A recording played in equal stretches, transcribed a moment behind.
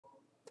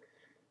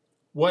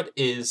What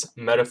is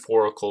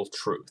metaphorical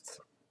truth?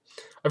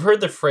 I've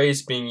heard the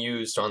phrase being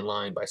used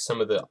online by some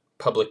of the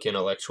public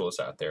intellectuals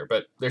out there,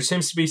 but there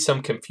seems to be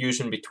some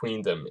confusion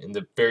between them in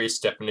the various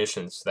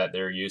definitions that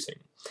they're using.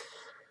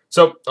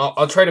 So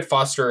I'll try to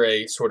foster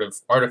a sort of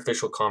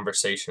artificial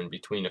conversation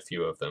between a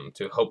few of them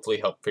to hopefully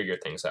help figure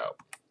things out.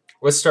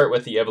 Let's start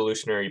with the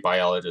evolutionary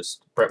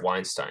biologist Bret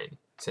Weinstein,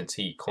 since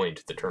he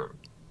coined the term.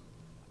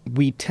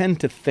 We tend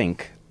to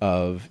think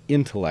of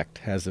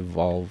intellect as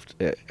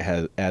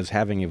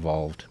having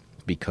evolved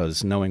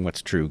because knowing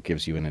what's true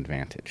gives you an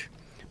advantage.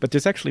 But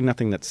there's actually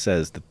nothing that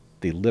says that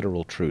the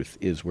literal truth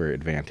is where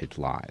advantage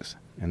lies.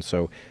 And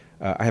so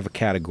I have a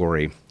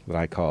category that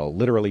I call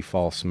literally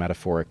false,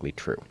 metaphorically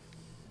true.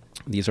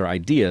 These are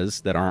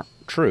ideas that aren't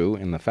true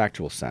in the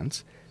factual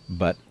sense,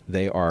 but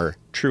they are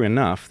true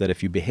enough that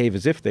if you behave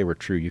as if they were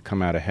true, you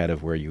come out ahead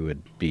of where you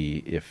would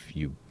be if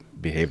you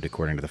behaved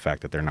according to the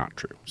fact that they're not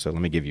true. So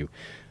let me give you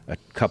a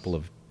couple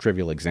of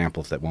trivial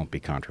examples that won't be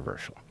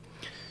controversial.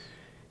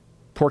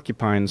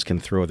 Porcupines can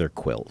throw their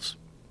quills.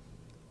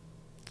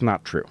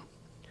 Not true.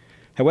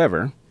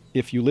 However,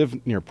 if you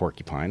live near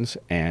porcupines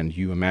and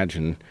you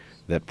imagine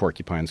that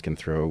porcupines can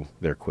throw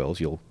their quills,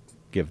 you'll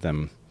give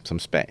them some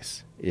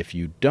space. If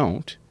you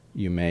don't,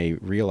 you may,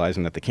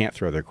 realizing that they can't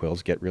throw their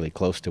quills, get really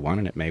close to one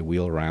and it may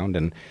wheel around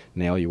and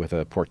nail you with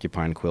a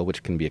porcupine quill,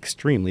 which can be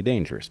extremely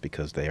dangerous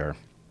because they are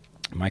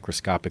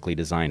microscopically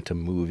designed to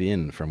move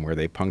in from where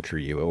they puncture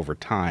you over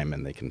time,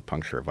 and they can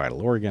puncture a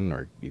vital organ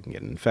or you can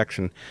get an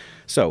infection.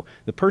 So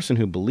the person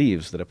who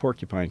believes that a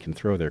porcupine can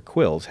throw their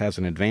quills has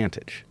an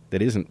advantage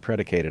that isn't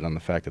predicated on the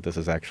fact that this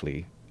is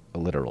actually a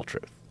literal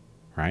truth,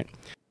 right?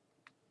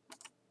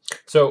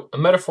 So, a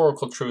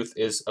metaphorical truth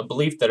is a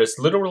belief that is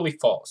literally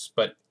false,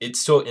 but it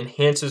still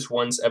enhances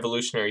one's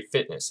evolutionary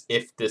fitness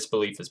if this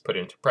belief is put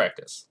into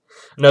practice.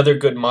 Another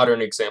good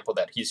modern example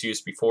that he's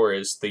used before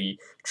is the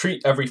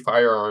treat every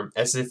firearm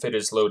as if it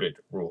is loaded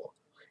rule.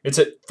 It's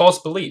a false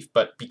belief,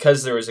 but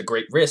because there is a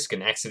great risk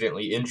in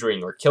accidentally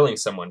injuring or killing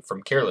someone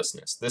from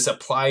carelessness, this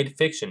applied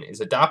fiction is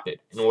adopted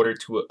in order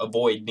to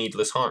avoid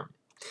needless harm.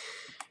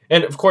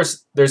 And of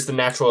course, there's the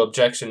natural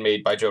objection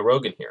made by Joe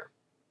Rogan here.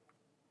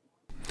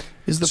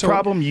 Is the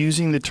problem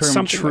using the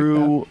term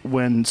true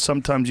when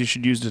sometimes you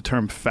should use the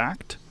term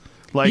fact?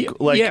 Like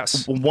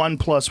yes. 1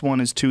 + 1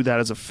 is 2,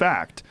 that is a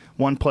fact.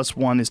 1 +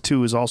 1 is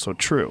 2 is also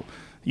true.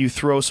 You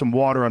throw some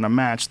water on a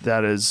match,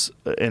 that is,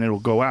 and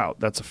it'll go out.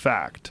 That's a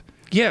fact.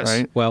 Yes.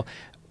 Right? Well,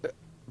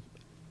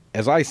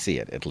 as I see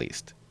it, at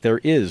least, there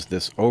is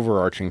this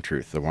overarching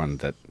truth, the one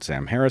that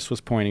Sam Harris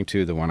was pointing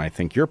to, the one I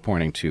think you're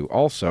pointing to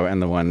also,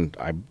 and the one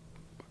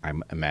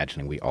I'm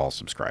imagining we all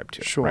subscribe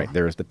to. Sure. Right?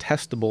 There is the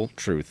testable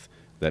truth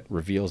that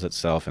reveals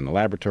itself in the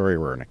laboratory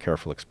or in a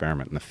careful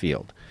experiment in the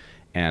field.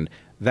 And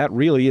that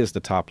really is the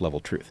top-level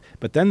truth.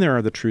 But then there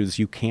are the truths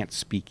you can't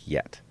speak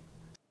yet.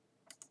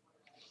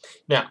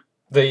 Now,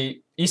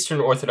 the Eastern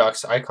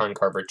Orthodox icon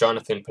carver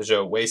Jonathan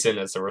Pageau weighs in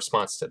as a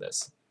response to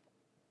this.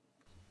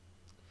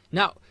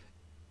 Now,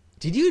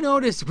 did you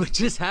notice what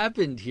just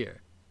happened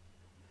here?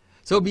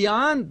 So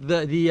beyond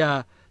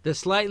the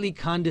slightly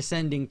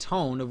condescending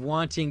tone of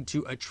wanting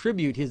to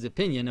attribute his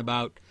opinion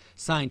about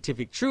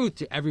scientific truth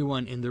to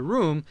everyone in the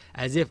room,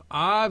 as if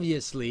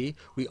obviously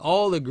we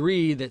all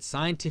agree that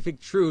scientific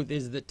truth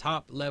is the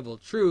top level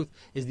truth,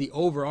 is the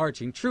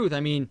overarching truth.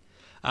 I mean,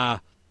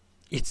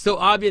 it's so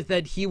obvious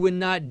that he would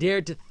not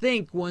dare to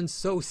think one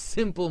so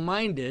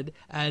simple-minded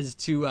as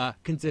to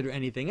consider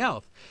anything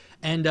else.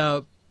 And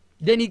then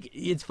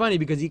it's funny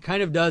because he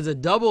kind of does a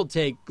double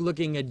take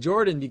looking at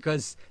Jordan,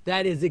 because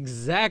that is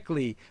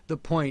exactly the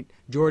point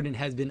Jordan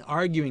has been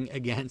arguing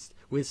against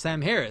with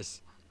Sam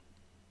Harris.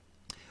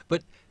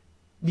 But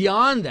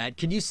beyond that,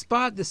 can you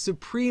spot the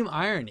supreme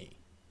irony?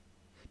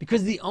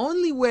 Because the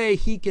only way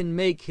he can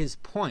make his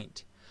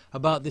point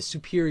about the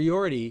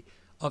superiority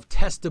of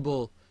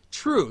testable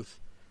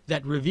truth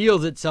that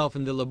reveals itself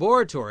in the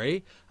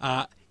laboratory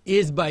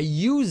is by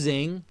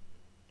using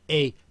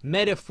a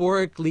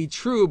metaphorically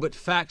true but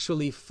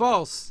factually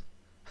false,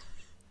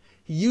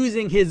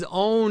 using his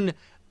own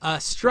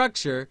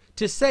structure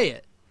to say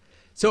it.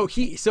 So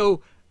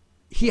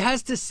he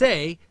has to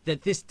say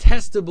that this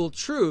testable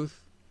truth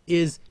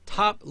is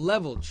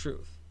top-level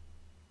truth.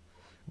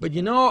 But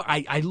you know,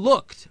 I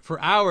looked for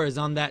hours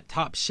on that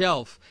top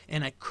shelf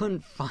and I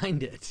couldn't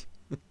find it.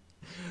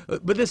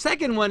 But the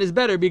second one is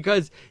better,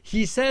 because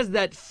he says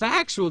that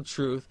factual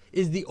truth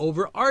is the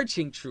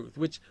overarching truth,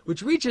 which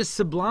reaches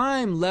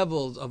sublime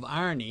levels of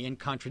irony and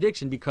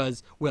contradiction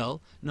because,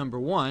 well, number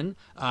one,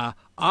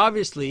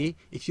 obviously,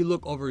 if you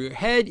look over your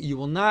head, you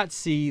will not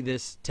see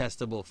this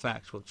testable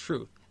factual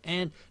truth.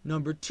 And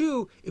number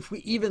two, if we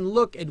even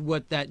look at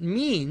what that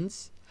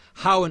means,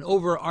 how an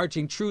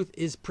overarching truth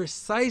is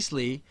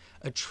precisely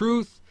a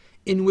truth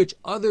in which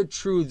other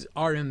truths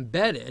are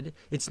embedded.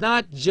 It's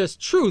not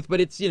just truth, but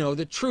it's,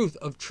 the truth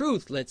of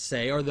truth, let's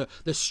say, or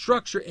the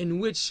structure in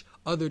which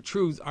other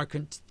truths are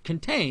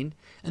contained.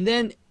 And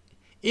then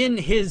in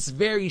his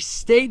very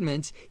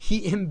statements,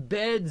 he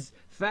embeds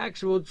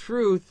factual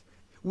truth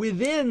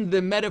within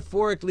the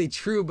metaphorically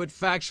true but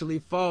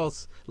factually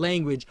false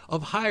language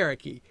of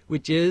hierarchy,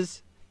 which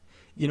is,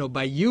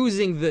 by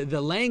using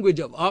the language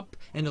of up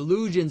and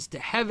allusions to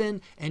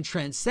heaven and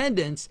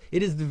transcendence,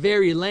 it is the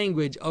very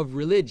language of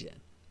religion.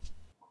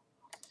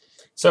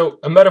 So,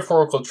 a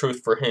metaphorical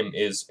truth for him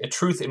is a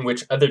truth in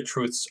which other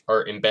truths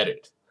are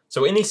embedded.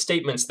 So any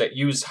statements that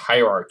use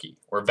hierarchy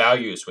or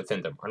values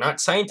within them are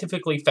not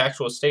scientifically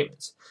factual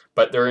statements,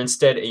 but they're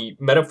instead a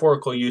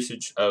metaphorical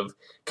usage of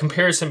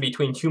comparison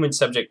between human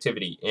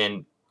subjectivity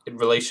and in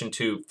relation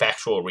to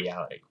factual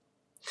reality.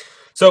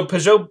 So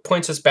Pageau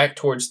points us back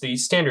towards the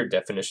standard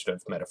definition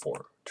of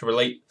metaphor, to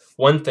relate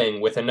one thing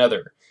with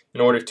another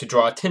in order to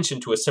draw attention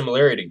to a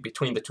similarity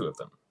between the two of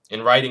them.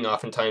 In writing,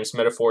 oftentimes,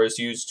 metaphor is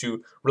used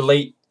to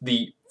relate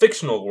the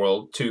fictional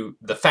world to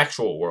the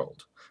factual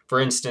world. For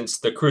instance,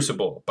 The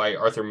Crucible by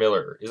Arthur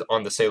Miller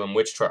on the Salem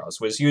witch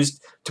trials was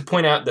used to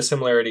point out the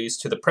similarities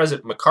to the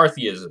present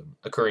McCarthyism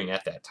occurring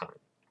at that time.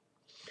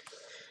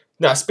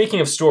 Now, speaking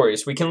of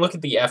stories, we can look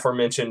at the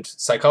aforementioned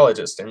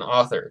psychologist and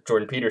author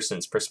Jordan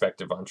Peterson's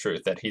perspective on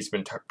truth that he's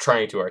been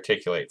trying to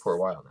articulate for a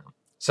while now,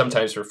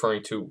 sometimes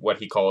referring to what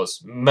he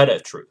calls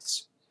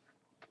meta-truths.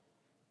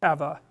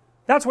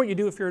 That's what you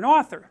do if you're an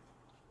author,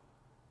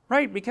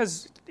 right?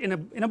 Because in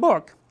a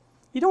book,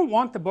 you don't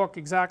want the book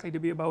exactly to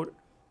be about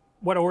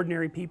what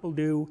ordinary people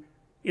do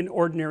in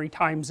ordinary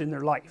times in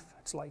their life.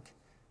 It's like,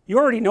 you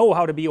already know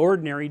how to be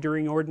ordinary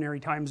during ordinary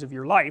times of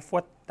your life.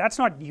 That's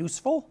not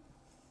useful.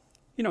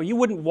 You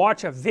wouldn't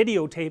watch a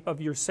videotape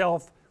of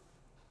yourself.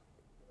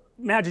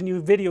 Imagine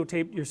you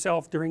videotaped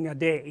yourself during a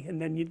day,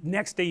 and then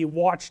next day you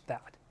watched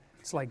that.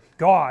 It's like,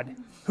 God,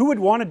 who would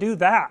want to do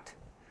that?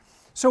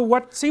 So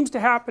what seems to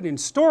happen in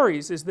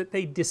stories is that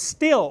they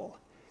distill.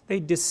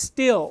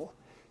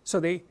 So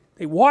they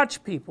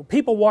watch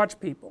people watch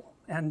people,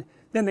 and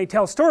then they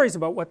tell stories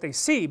about what they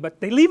see,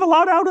 but they leave a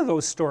lot out of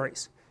those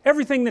stories.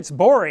 Everything that's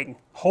boring,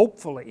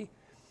 hopefully.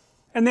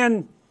 And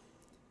then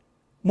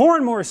more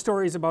and more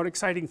stories about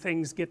exciting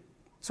things get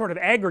sort of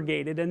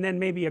aggregated, and then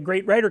maybe a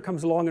great writer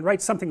comes along and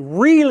writes something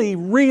really,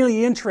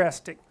 really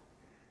interesting.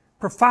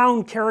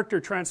 Profound character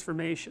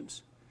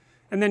transformations.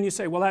 And then you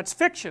say, well, that's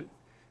fiction.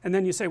 And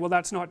then you say, well,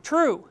 that's not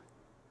true,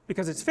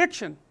 because it's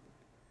fiction.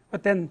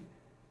 But then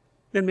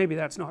maybe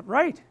that's not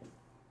right.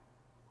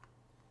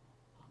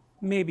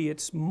 Maybe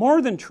it's more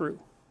than true.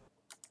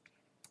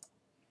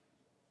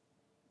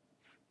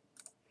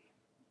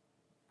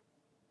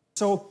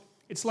 So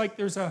it's like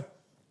there's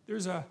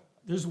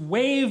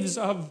waves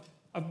of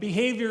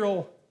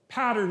behavioral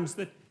patterns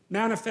that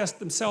manifest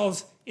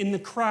themselves in the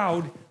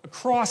crowd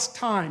across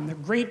time. The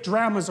great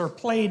dramas are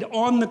played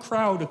on the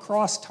crowd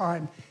across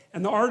time,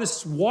 and the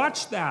artists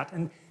watch that,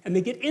 and they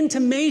get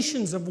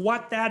intimations of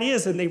what that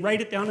is, and they write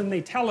it down and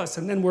they tell us,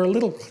 and then we're a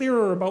little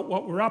clearer about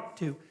what we're up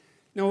to.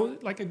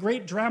 Like a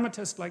great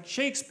dramatist like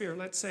Shakespeare,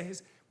 let's say,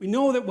 we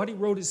know that what he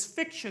wrote is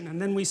fiction,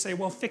 and then we say,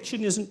 well,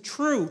 fiction isn't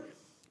true.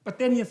 But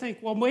then you think,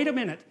 well, wait a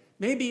minute,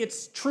 maybe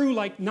it's true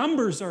like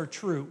numbers are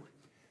true.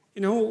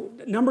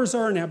 Numbers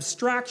are an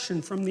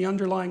abstraction from the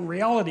underlying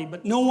reality,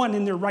 but no one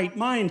in their right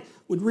mind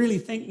would really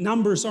think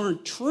numbers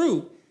aren't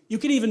true. You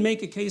could even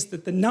make a case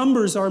that the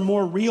numbers are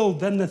more real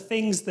than the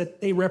things that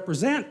they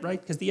represent,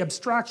 right? Because the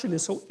abstraction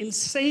is so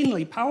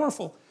insanely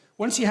powerful.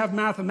 Once you have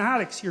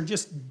mathematics, you're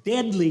just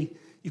deadly.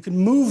 You can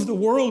move the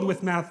world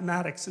with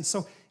mathematics, and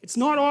so it's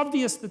not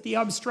obvious that the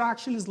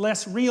abstraction is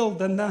less real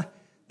than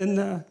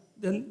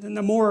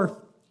the more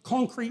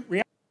concrete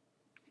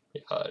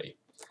reality.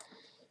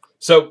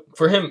 So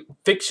for him,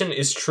 fiction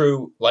is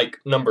true like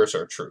numbers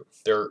are true.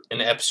 They're an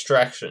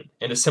abstraction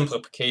and a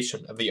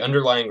simplification of the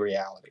underlying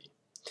reality.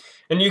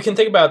 And you can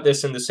think about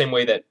this in the same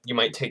way that you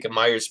might take a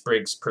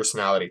Myers-Briggs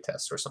personality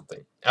test or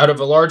something. Out of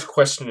a large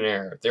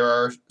questionnaire, there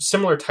are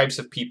similar types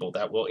of people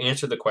that will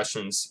answer the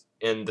questions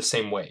in the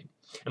same way.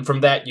 And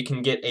from that, you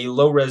can get a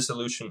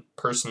low-resolution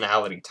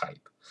personality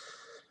type.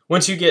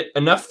 Once you get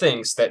enough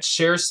things that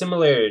share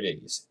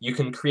similarities, you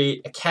can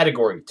create a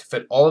category to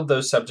fit all of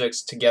those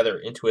subjects together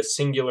into a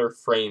singular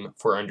frame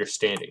for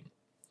understanding.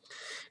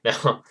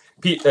 Now,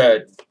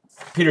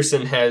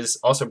 Peterson has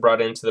also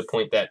brought into the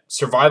point that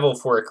survival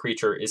for a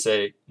creature is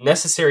a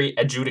necessary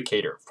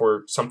adjudicator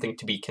for something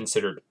to be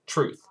considered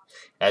truth.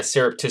 As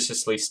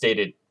surreptitiously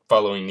stated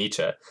following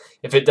Nietzsche,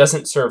 if it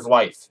doesn't serve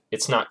life,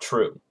 it's not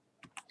true.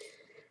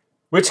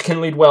 Which can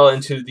lead well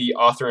into the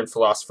author and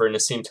philosopher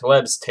Nasim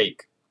Taleb's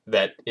take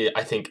that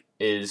I think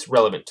is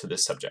relevant to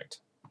this subject.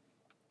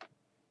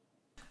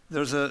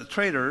 There's a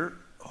trader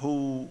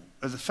who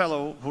is a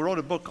fellow who wrote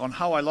a book on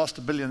how I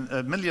lost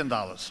 $1 million,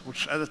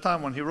 which at the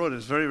time when he wrote it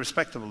is very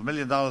respectable. $1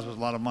 million was a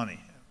lot of money.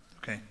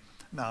 Okay,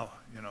 now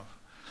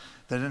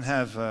they didn't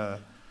have the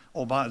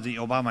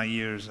Obama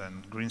years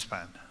and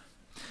Greenspan,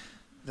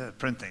 the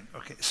printing.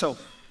 Okay, so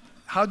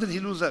how did he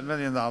lose that $1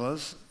 million?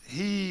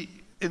 He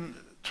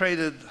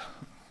traded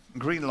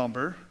green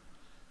lumber,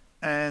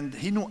 and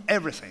he knew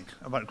everything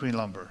about green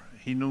lumber.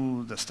 He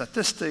knew the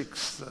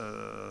statistics,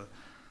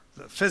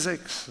 the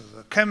physics,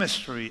 the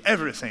chemistry,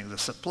 everything, the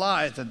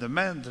supply, the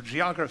demand, the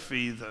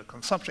geography, the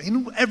consumption. He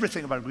knew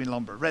everything about green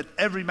lumber, read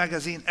every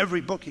magazine, every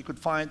book he could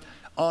find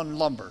on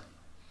lumber.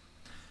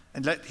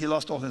 And he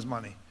lost all his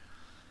money.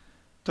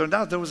 Turned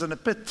out there was in a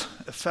pit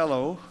a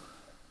fellow,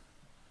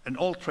 an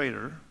old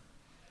trader,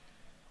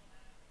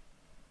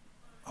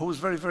 who was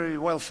very, very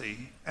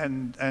wealthy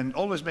and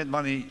always made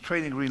money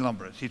trading green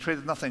lumber. He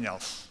traded nothing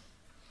else.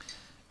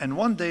 And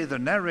one day the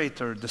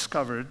narrator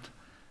discovered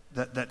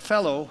that that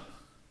fellow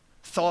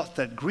thought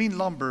that green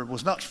lumber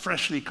was not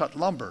freshly cut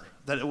lumber,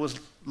 that it was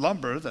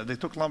lumber, that they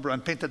took lumber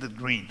and painted it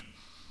green,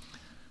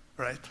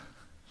 right?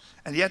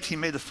 And yet he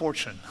made a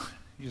fortune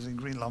using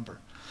green lumber.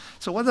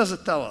 So what does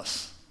it tell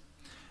us?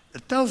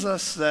 It tells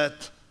us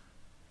that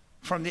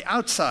from the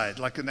outside,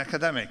 like an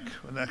academic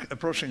when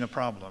approaching a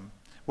problem,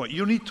 what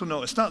you need to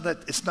know, it's not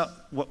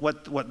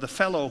what the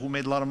fellow who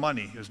made a lot of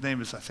money, his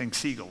name is, I think,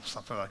 Siegel,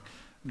 something like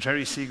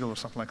Jerry Siegel or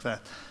something like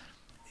that,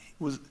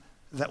 was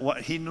that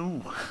what he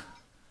knew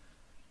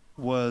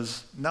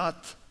was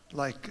not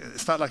like,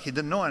 it's not like he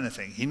didn't know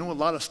anything. He knew a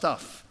lot of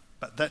stuff,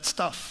 but that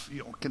stuff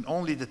you can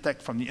only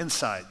detect from the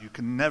inside. You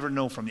can never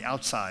know from the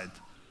outside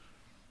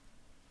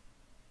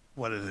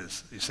what it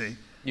is, you see?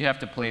 You have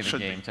to play the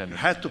game to understand. You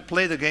had to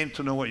play the game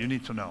to know what you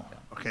need to know,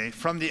 okay?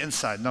 From the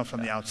inside, not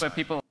from the outside. But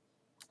people...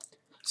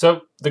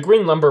 So the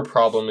green lumber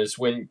problem is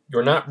when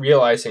you're not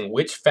realizing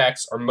which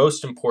facts are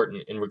most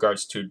important in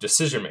regards to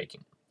decision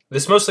making.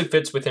 This mostly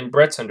fits within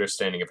Bret's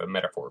understanding of a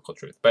metaphorical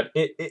truth, but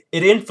it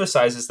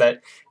emphasizes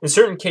that in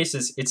certain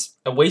cases it's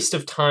a waste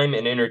of time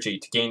and energy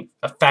to gain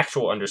a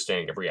factual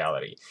understanding of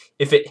reality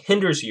if it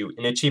hinders you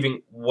in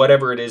achieving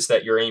whatever it is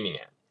that you're aiming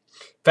at.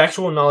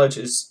 Factual knowledge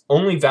is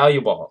only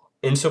valuable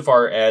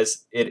insofar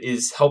as it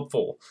is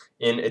helpful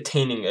in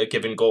attaining a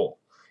given goal,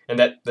 and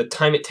that the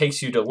time it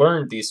takes you to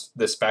learn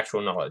this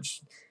factual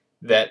knowledge,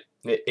 that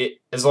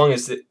as long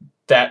as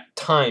that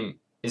time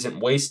isn't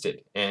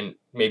wasted and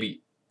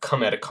maybe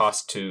come at a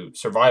cost to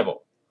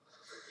survival.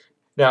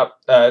 Now,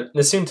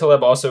 Nasim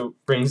Taleb also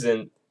brings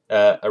in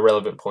a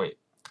relevant point.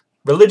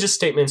 Religious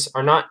statements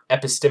are not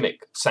epistemic,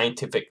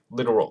 scientific,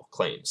 literal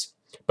claims,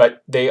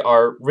 but they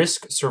are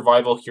risk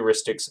survival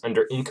heuristics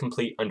under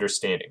incomplete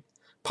understanding.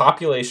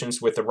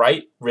 Populations with the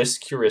right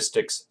risk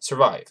heuristics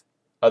survive.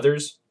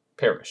 Others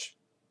perish.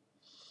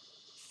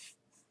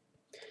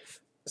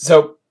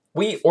 So,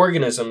 we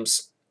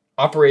organisms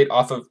operate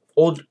off of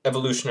old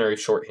evolutionary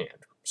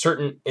shorthand.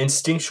 Certain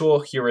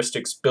instinctual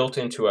heuristics built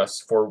into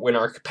us for when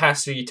our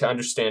capacity to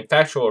understand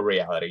factual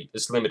reality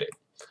is limited,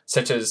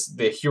 such as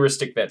the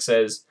heuristic that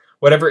says,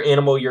 whatever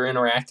animal you're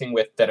interacting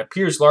with that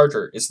appears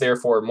larger is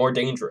therefore more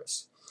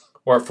dangerous.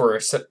 Or for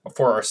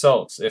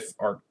ourselves, if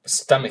our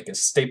stomach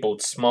is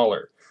stapled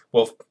smaller,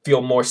 we'll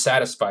feel more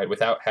satisfied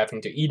without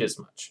having to eat as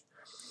much.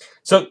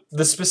 So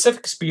the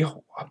specifics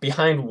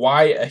behind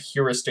why a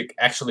heuristic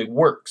actually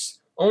works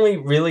only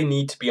really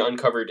need to be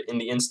uncovered in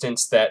the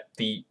instance that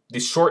the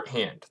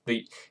shorthand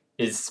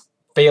is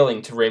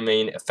failing to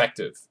remain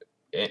effective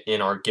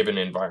in our given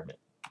environment.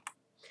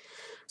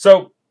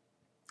 So,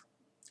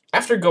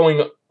 after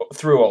going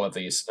through all of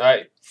these,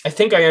 I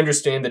think I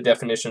understand the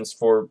definitions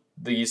for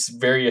these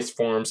various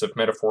forms of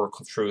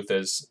metaphorical truth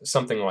as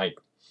something like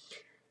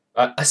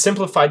a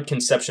simplified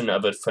conception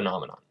of a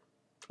phenomenon,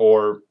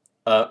 or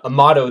a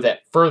motto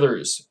that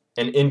furthers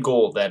an end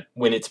goal that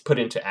when it's put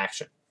into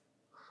action,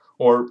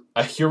 or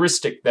a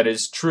heuristic that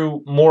is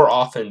true more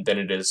often than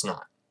it is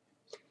not,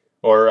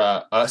 or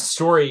a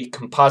story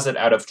composite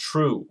out of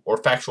true or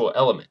factual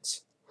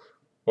elements,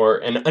 or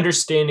an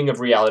understanding of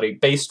reality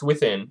based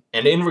within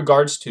and in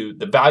regards to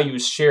the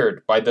values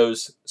shared by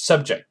those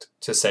subject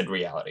to said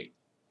reality,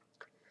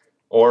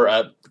 or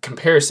a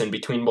comparison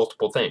between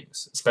multiple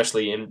things,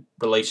 especially in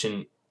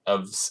relations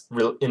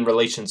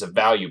of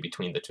value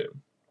between the two.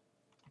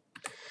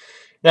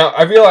 Now,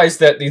 I realize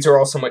that these are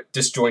all somewhat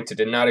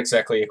disjointed and not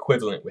exactly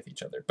equivalent with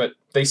each other, but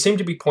they seem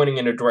to be pointing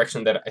in a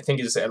direction that I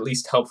think is at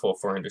least helpful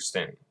for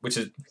understanding, which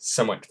is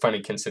somewhat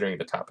funny considering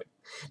the topic.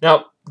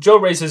 Now, Joe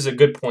raises a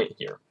good point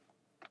here.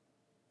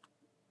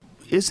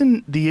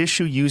 Isn't the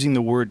issue using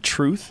the word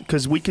truth?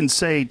 Because we can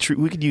say,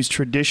 we could use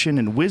tradition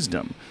and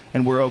wisdom,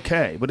 and we're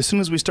okay. But as soon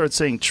as we start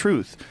saying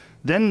truth,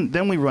 then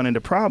we run into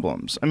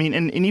problems. I mean,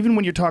 and even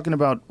when you're talking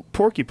about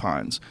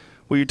porcupines,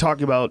 where you're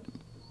talking about,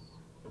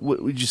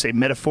 what would you say,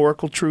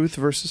 metaphorical truth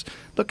versus...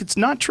 Look, it's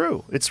not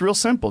true. It's real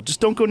simple. Just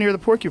don't go near the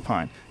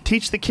porcupine.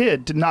 Teach the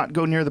kid to not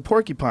go near the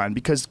porcupine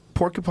because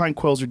porcupine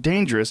quills are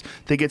dangerous.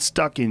 They get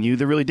stuck in you.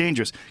 They're really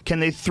dangerous. Can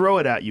they throw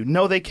it at you?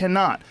 No, they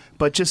cannot.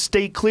 But just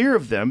stay clear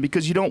of them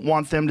because you don't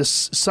want them to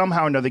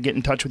somehow or another get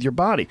in touch with your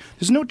body.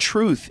 There's no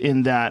truth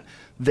in that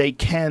they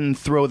can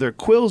throw their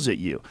quills at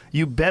you.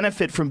 You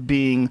benefit from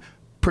being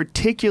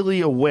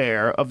particularly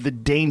aware of the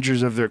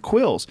dangers of their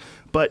quills.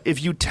 But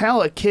if you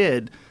tell a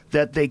kid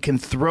that they can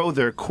throw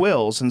their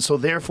quills, and so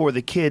therefore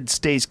the kid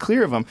stays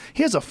clear of them,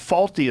 he has a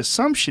faulty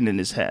assumption in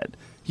his head.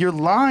 You're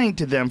lying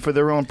to them for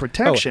their own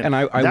protection. And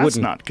I That's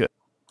wouldn't. not good.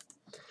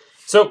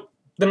 So,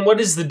 then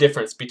what is the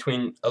difference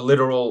between a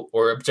literal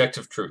or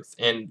objective truth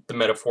and the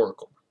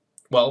metaphorical?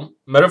 Well,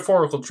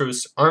 metaphorical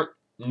truths aren't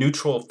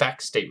neutral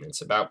fact statements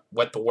about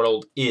what the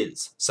world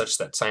is, such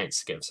that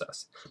science gives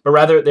us, but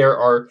rather there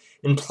are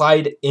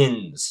implied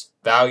ends,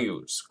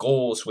 values,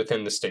 goals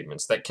within the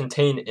statements that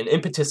contain an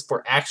impetus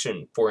for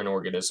action for an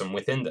organism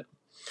within them.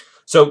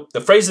 So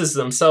the phrases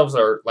themselves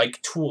are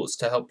like tools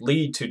to help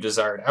lead to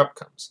desired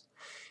outcomes.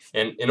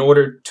 And in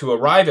order to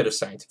arrive at a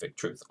scientific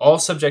truth, all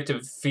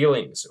subjective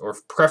feelings or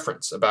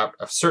preference about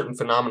a certain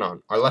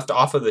phenomenon are left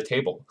off of the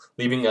table,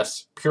 leaving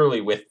us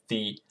purely with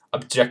the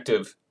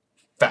objective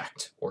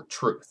fact or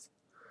truth.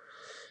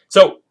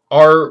 So,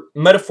 are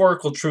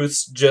metaphorical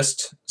truths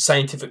just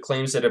scientific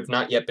claims that have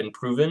not yet been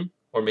proven,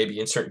 or maybe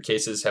in certain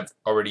cases have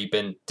already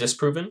been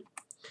disproven?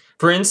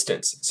 For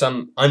instance,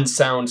 some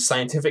unsound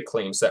scientific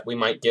claims that we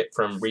might get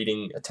from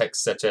reading a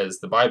text such as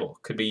the Bible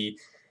could be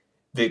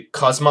the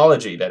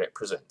cosmology that it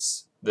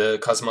presents, the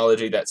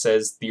cosmology that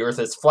says the earth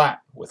is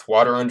flat with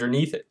water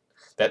underneath it,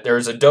 that there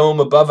is a dome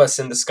above us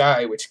in the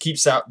sky which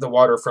keeps out the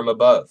water from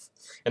above,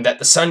 and that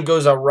the sun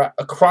goes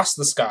across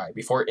the sky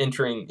before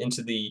entering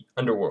into the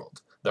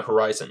underworld, the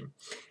horizon.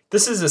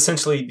 This is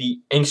essentially the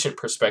ancient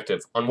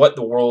perspective on what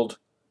the world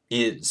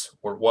is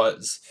or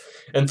was.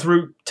 And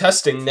through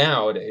testing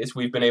nowadays,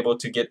 we've been able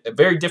to get a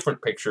very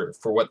different picture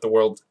for what the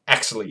world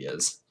actually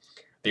is.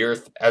 The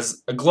Earth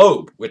as a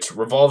globe which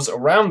revolves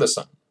around the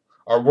sun.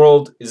 Our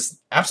world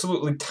is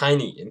absolutely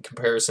tiny in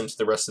comparison to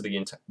the rest of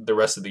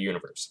the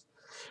universe.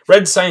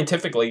 Read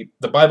scientifically,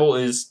 the Bible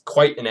is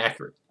quite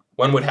inaccurate.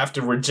 One would have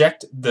to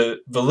reject the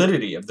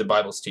validity of the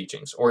Bible's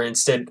teachings, or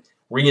instead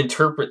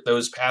reinterpret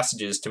those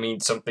passages to mean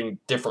something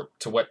different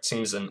to what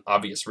seems an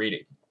obvious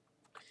reading.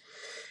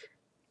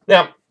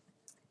 Now,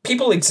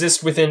 people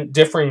exist within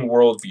differing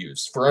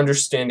worldviews for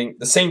understanding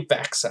the same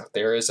facts out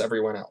there as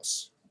everyone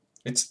else.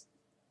 It's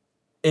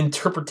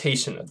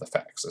interpretation of the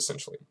facts,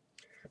 essentially.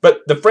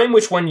 But the frame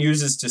which one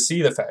uses to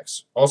see the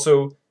facts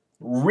also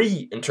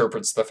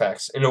reinterprets the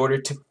facts in order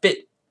to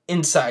fit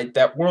inside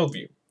that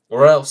worldview,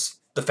 or else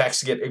the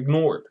facts get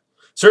ignored.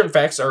 Certain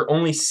facts are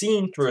only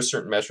seen through a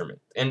certain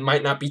measurement and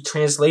might not be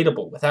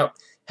translatable without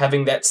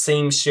having that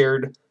same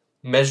shared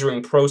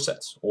measuring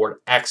process,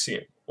 or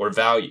axiom, or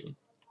value.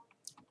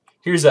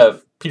 Here's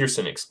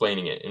Peterson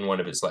explaining it in one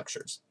of his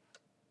lectures.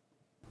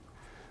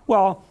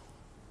 Well,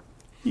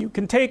 you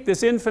can take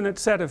this infinite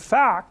set of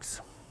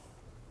facts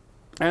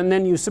and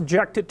then you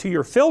subject it to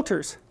your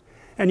filters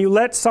and you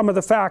let some of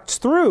the facts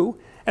through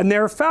and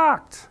they're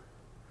facts.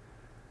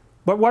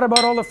 But what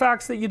about all the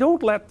facts that you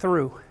don't let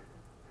through?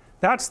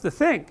 That's the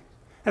thing.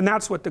 And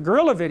that's what the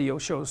gorilla video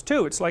shows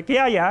too. It's like,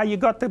 yeah, you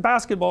got the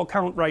basketball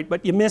count right,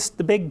 but you missed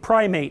the big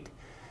primate.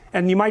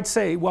 And you might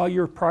say, well,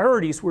 your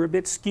priorities were a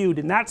bit skewed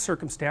in that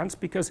circumstance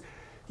because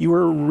you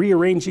were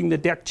rearranging the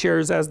deck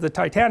chairs as the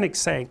Titanic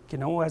sank, you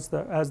know, as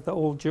the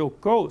old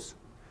joke goes.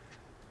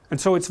 And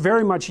so it's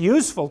very much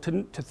useful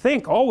to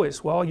think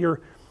always, well,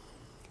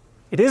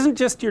 it isn't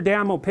just your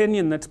damn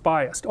opinion that's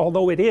biased,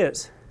 although it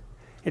is.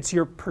 It's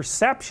your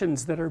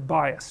perceptions that are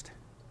biased.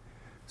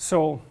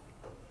 So,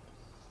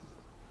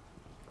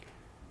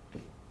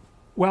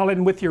 well,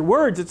 and with your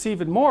words it's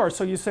even more.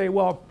 So you say,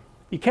 well,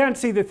 you can't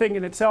see the thing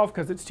in itself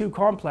because it's too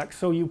complex,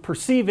 so you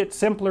perceive it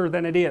simpler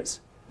than it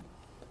is.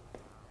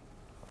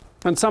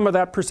 And some of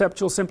that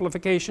perceptual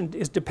simplification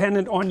is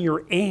dependent on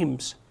your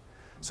aims.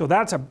 So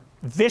that's a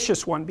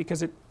vicious one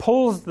because it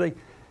pulls the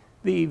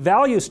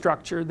value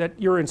structure that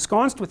you're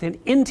ensconced within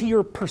into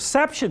your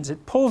perceptions.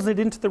 It pulls it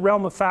into the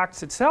realm of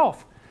facts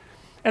itself.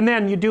 And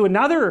then you do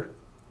another,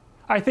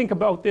 I think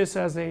about this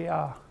as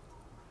a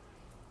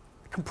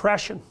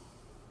compression.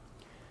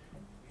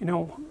 You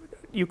know,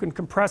 you can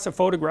compress a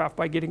photograph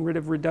by getting rid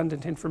of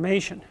redundant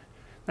information.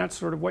 That's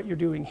sort of what you're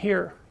doing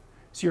here.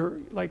 So you're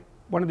like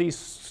one of these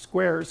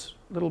squares,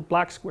 little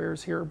black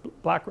squares here,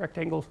 black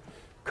rectangles,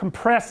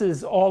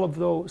 compresses all of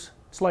those.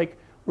 It's like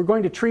we're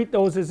going to treat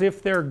those as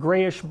if they're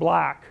grayish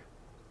black.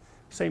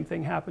 Same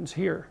thing happens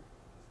here.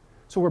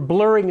 So we're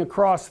blurring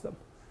across them.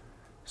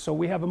 So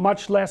we have a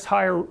much less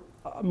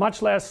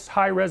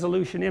high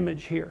resolution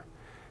image here.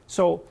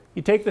 So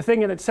you take the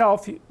thing in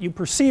itself, you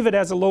perceive it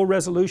as a low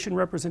resolution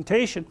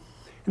representation,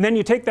 and then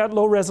you take that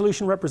low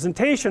resolution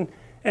representation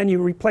and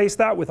you replace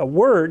that with a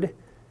word,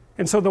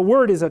 and so the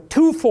word is a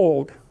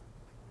twofold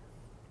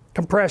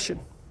compression.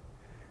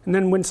 And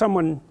then when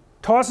someone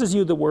tosses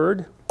you the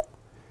word,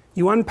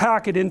 you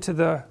unpack it into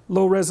the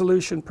low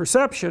resolution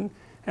perception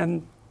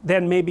and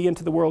then maybe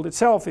into the world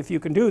itself if you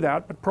can do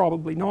that, but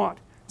probably not.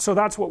 So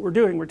that's what we're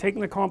doing. We're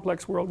taking the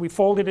complex world, we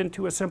fold it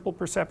into a simple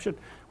perception,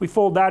 we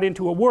fold that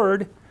into a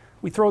word,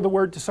 we throw the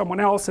word to someone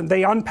else and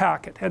they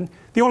unpack it. And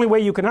the only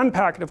way you can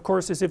unpack it, of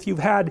course, is if you've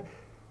had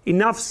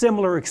enough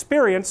similar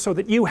experience so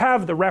that you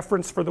have the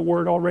reference for the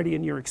word already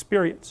in your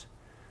experience.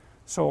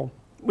 So,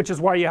 which is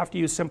why you have to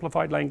use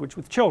simplified language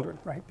with children,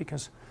 right?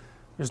 Because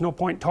there's no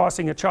point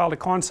tossing a child a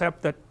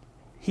concept that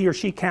he or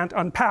she can't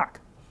unpack.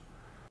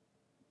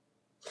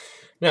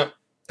 Now,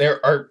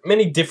 there are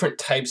many different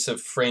types of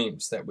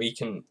frames that we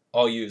can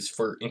all use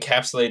for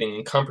encapsulating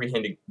and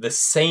comprehending the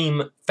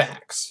same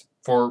facts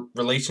for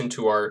relation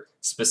to our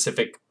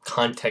specific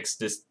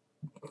context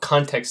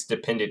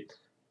context-dependent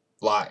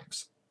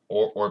lives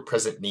or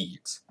present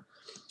needs.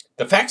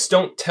 The facts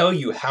don't tell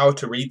you how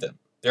to read them.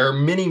 There are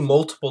many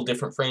multiple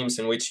different frames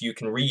in which you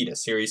can read a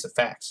series of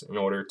facts in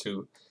order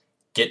to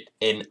get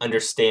an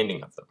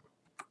understanding of them.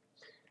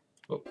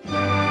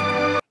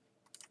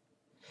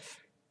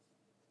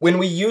 When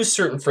we use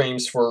certain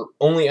frames for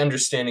only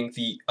understanding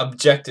the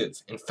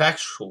objective and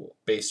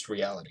factual-based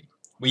reality,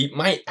 we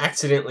might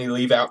accidentally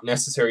leave out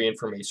necessary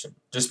information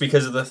just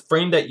because of the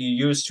frame that you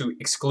use to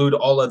exclude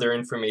all other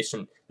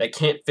information that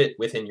can't fit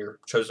within your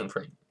chosen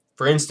frame.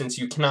 For instance,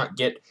 you cannot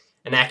get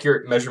an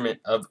accurate measurement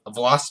of a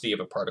velocity of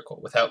a particle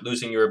without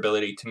losing your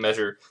ability to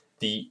measure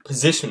the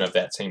position of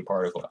that same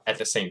particle at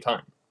the same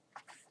time.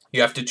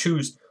 You have to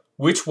choose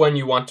which one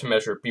you want to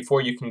measure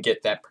before you can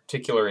get that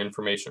particular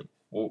information,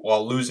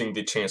 while losing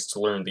the chance to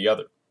learn the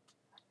other.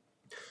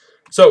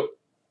 So,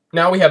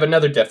 now we have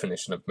another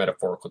definition of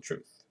metaphorical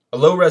truth: a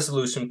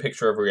low-resolution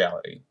picture of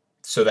reality,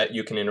 so that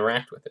you can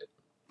interact with it.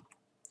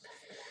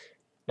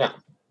 Now,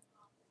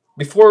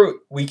 before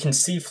we can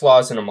see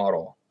flaws in a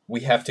model,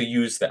 we have to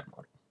use that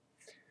model.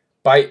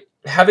 By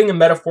having a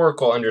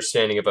metaphorical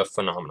understanding of a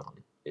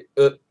phenomenon,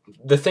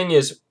 the thing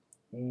is,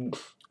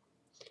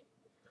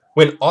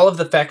 when all of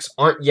the facts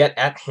aren't yet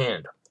at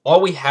hand,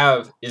 all we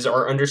have is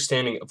our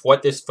understanding of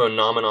what this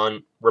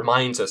phenomenon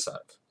reminds us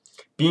of.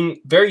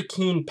 Being very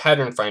keen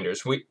pattern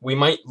finders, we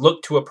might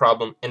look to a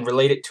problem and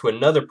relate it to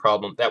another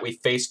problem that we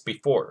faced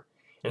before.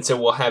 And so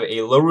we'll have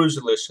a low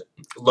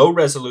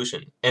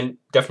resolution, and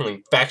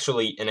definitely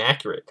factually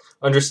inaccurate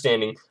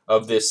understanding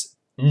of this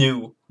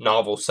new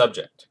novel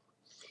subject.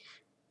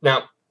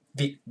 Now,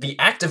 the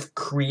act of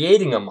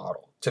creating a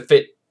model to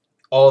fit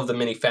all of the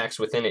many facts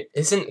within it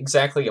isn't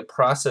exactly a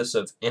process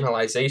of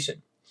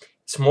analyzation.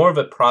 It's more of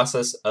a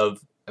process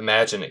of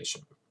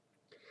imagination.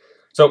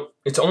 So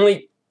it's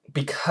only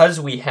because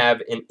we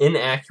have an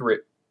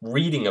inaccurate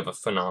reading of a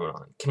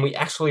phenomenon can we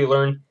actually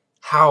learn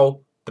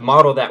how the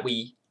model that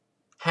we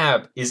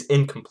have is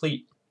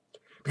incomplete.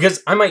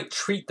 Because I might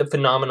treat the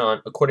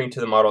phenomenon according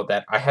to the model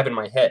that I have in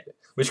my head,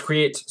 which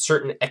creates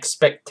certain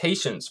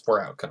expectations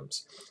for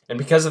outcomes. And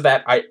because of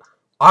that, I'm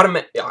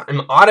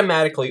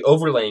automatically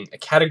overlaying a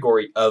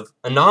category of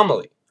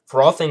anomaly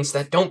for all things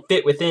that don't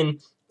fit within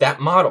that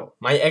model,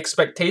 my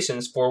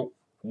expectations for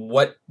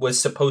what was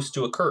supposed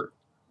to occur.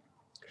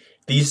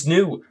 These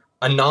new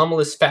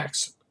anomalous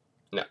facts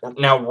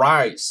now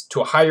rise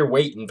to a higher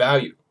weight and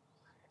value,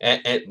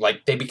 and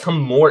like they become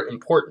more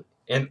important.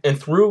 And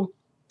through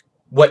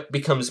what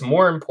becomes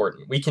more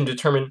important, we can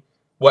determine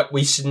what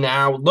we should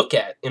now look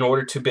at in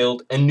order to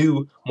build a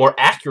new, more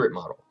accurate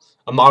model.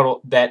 A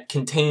model that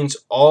contains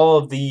all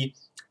of the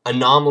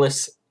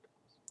anomalous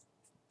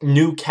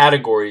new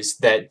categories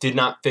that did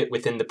not fit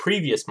within the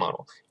previous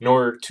model in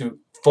order to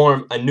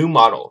form a new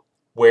model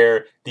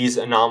where these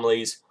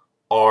anomalies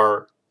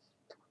are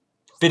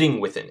fitting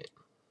within it.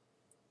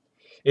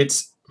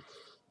 It's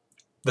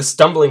the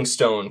stumbling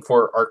stone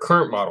for our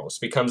current models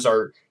becomes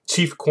our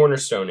chief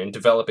cornerstone in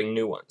developing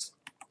new ones.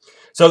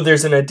 So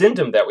there's an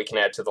addendum that we can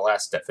add to the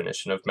last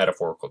definition of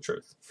metaphorical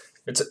truth.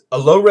 It's a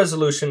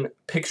low-resolution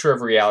picture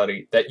of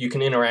reality that you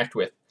can interact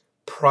with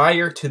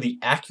prior to the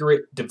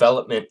accurate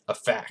development of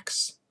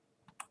facts.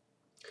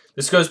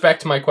 This goes back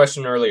to my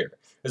question earlier.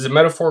 Is a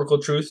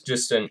metaphorical truth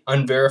just an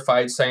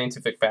unverified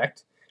scientific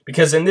fact?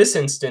 Because in this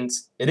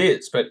instance, it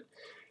is, but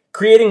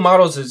creating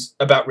models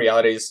about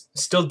reality is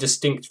still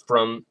distinct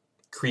from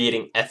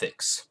creating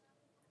ethics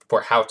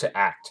for how to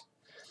act.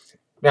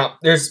 Now,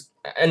 there's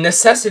a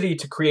necessity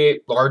to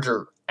create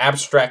larger,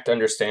 abstract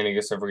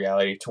understandings of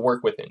reality to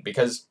work within,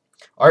 because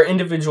our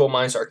individual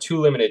minds are too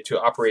limited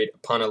to operate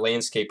upon a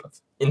landscape of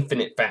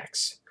infinite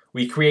facts.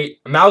 We create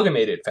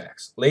amalgamated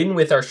facts, laden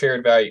with our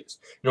shared values,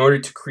 in order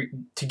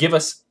to give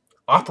us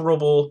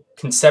operable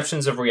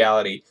conceptions of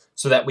reality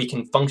so that we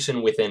can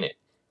function within it.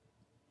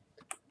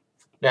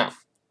 Now,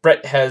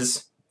 Bret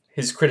has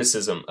his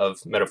criticism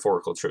of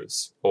metaphorical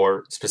truths,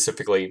 or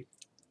specifically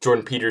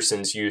Jordan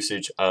Peterson's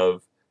usage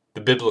of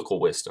the biblical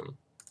wisdom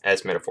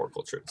as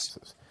metaphorical truths.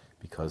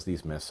 Because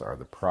these myths are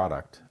the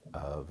product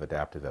of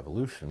adaptive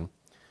evolution,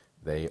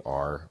 they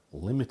are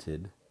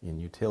limited in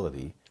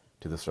utility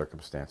to the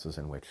circumstances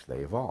in which they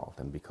evolved.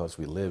 And because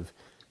we live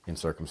in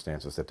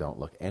circumstances that don't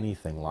look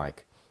anything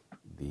like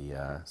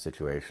the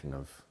situation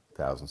of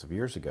thousands of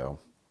years ago,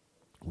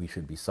 we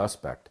should be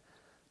suspect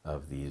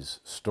of these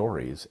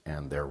stories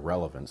and their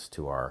relevance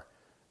to our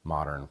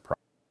modern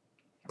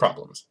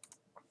problems.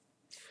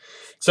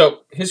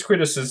 So his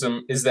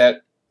criticism is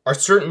that our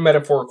certain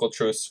metaphorical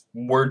truths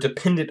were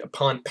dependent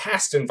upon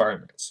past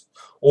environments,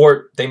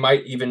 or they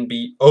might even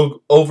be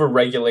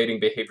over-regulating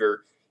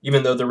behavior,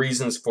 even though the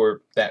reasons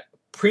for that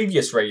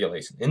previous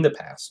regulation in the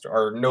past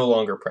are no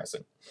longer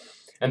present.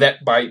 And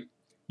that by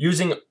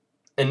using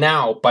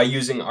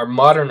our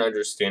modern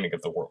understanding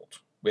of the world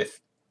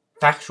with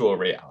factual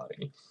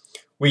reality,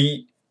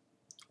 we're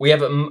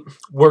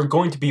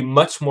going to be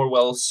much more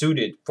well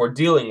suited for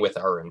dealing with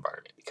our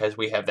environment because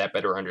we have that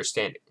better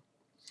understanding.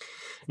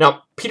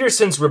 Now,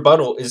 Peterson's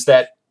rebuttal is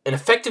that an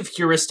effective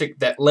heuristic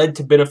that led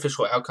to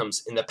beneficial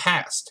outcomes in the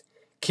past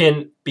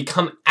can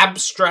become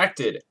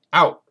abstracted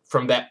out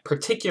from that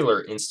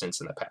particular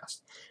instance in the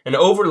past and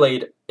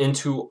overlaid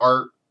into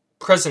our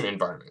present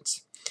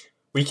environments.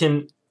 We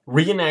can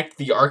reenact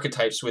the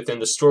archetypes within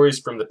the stories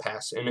from the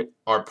past in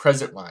our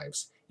present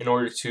lives in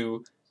order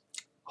to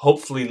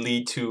hopefully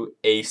lead to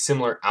a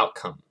similar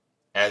outcome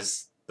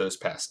as those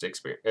past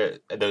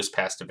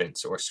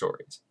events or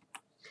stories.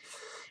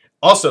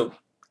 Also,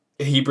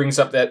 he brings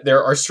up that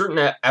there are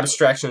certain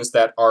abstractions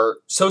that are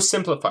so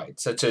simplified,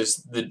 such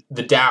as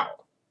the Tao,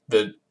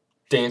 the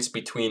dance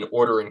between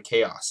order and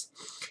chaos,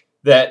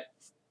 that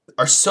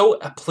are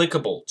so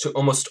applicable to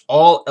almost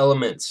all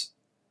elements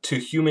to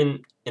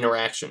human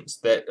interactions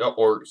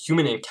or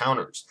human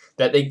encounters,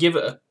 that they give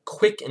a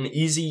quick and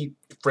easy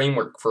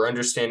framework for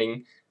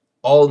understanding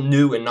all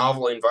new and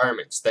novel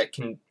environments that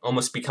can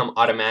almost become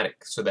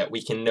automatic so that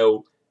we can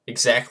know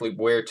exactly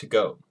where to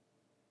go.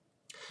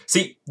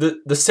 See,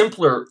 the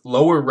simpler,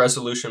 lower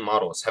resolution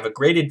models have a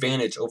great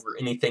advantage over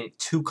anything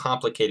too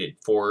complicated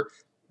for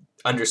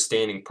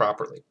understanding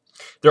properly.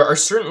 There are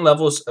certain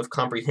levels of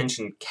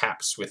comprehension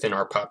caps within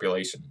our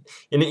population,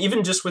 and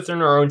even just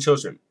within our own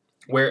children,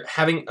 where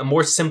having a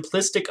more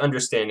simplistic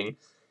understanding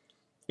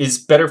is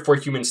better for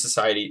human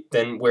society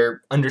than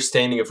where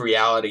understanding of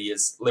reality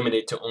is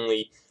limited to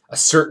only a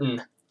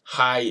certain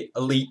high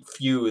elite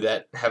few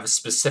that have a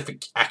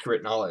specific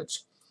accurate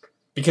knowledge.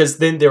 Because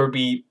then there would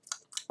be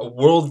a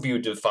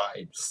worldview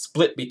divide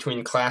split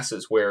between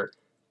classes where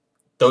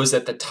those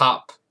at the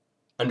top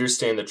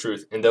understand the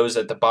truth and those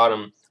at the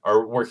bottom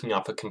are working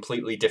off a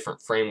completely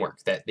different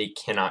framework that they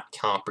cannot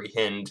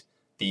comprehend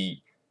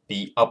the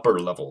upper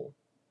level.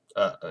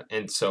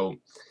 And so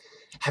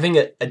having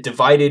a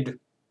divided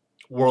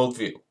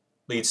worldview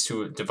leads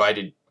to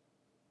divided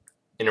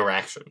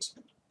interactions.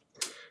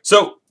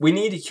 So we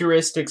need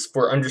heuristics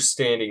for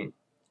understanding,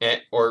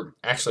 or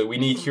actually we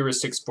need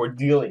heuristics for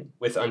dealing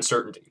with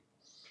uncertainty.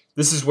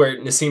 This is where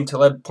Nasim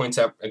Taleb points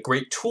out a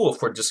great tool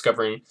for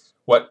discovering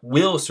what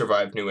will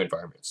survive new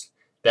environments,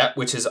 that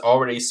which has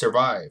already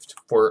survived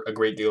for a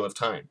great deal of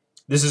time.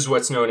 This is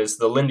what's known as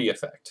the Lindy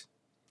effect.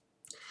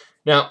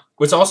 Now,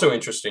 what's also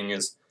interesting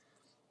is,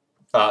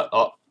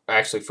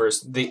 actually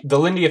first, the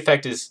Lindy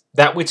effect is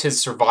that which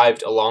has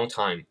survived a long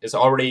time is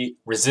already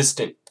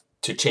resistant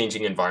to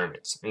changing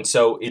environments. And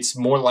so it's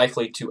more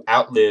likely to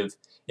outlive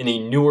any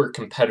newer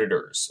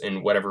competitors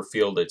in whatever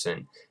field it's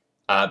in,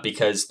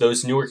 because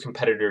those newer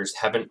competitors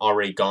haven't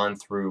already gone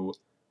through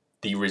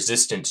the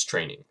resistance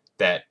training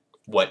that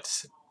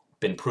what's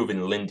been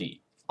proven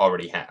Lindy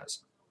already has.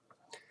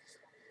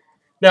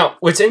 Now,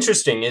 what's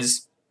interesting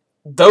is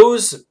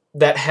those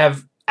that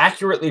have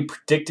accurately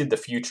predicted the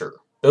future,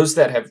 those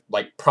that have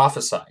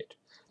prophesied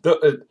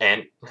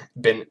and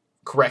been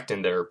correct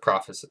in their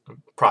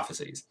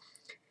prophecies,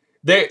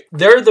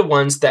 they're the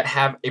ones that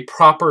have a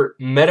proper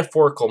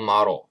metaphorical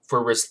model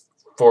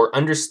for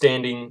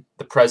understanding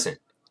the present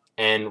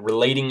and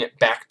relating it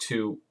back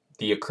to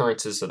the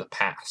occurrences of the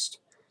past.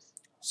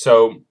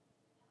 So,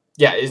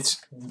 yeah,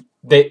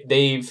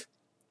 they've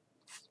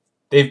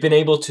been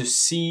able to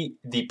see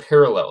the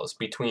parallels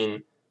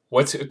between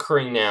what's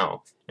occurring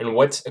now and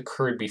what's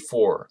occurred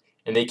before,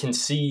 and they can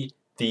see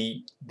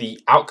the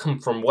outcome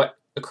from what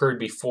occurred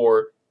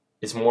before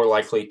is more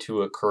likely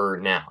to occur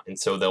now, and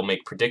so they'll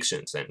make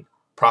predictions and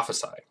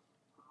prophesy.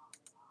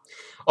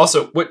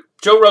 Also, what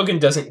Joe Rogan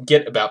doesn't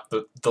get about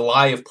the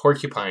lie of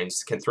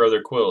porcupines can throw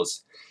their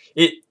quills,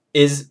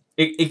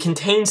 it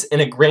contains an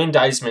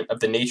aggrandizement of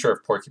the nature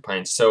of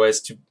porcupines so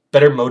as to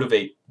better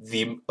motivate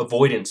the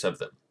avoidance of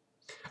them,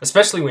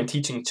 especially when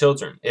teaching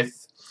children.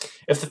 If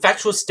the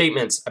factual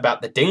statements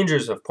about the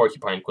dangers of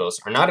porcupine quills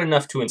are not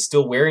enough to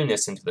instill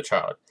wariness into the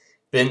child,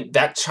 then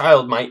that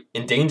child might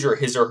endanger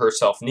his or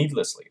herself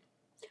needlessly.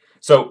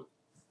 So,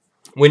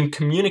 when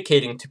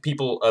communicating to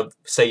people of,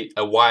 say,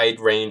 a wide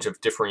range of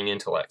differing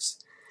intellects,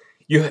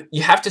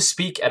 you have to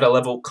speak at a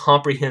level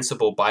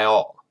comprehensible by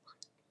all.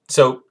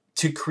 So,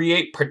 to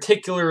create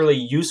particularly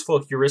useful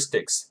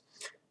heuristics,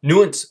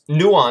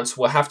 nuance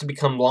will have to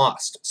become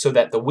lost so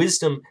that the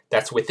wisdom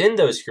that's within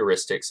those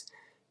heuristics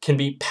can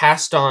be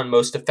passed on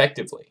most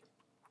effectively.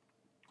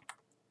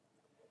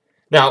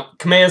 Now,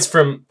 commands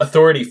from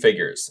authority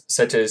figures,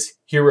 such as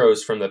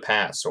heroes from the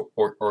past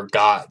or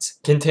gods,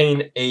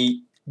 contain a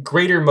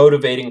greater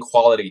motivating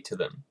quality to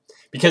them,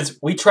 because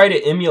we try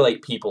to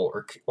emulate people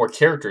or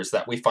characters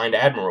that we find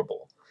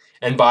admirable,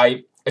 and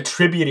by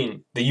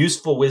attributing the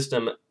useful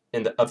wisdom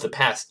of the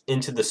past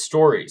into the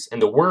stories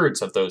and the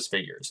words of those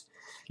figures,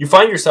 you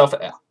find yourself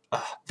a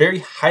very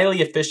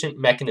highly efficient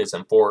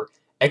mechanism for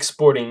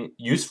exporting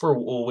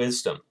useful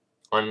wisdom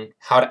on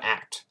how to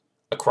act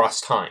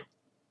across time.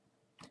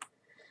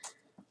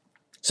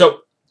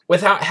 So,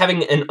 without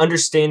having an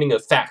understanding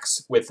of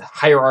facts with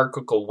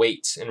hierarchical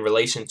weights in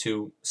relation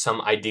to some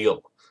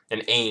ideal,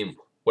 an aim,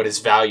 what is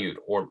valued,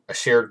 or a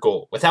shared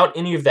goal, without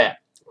any of that,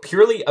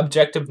 purely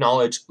objective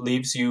knowledge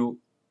leaves you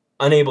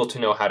unable to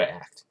know how to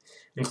act,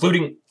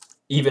 including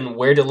even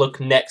where to look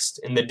next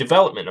in the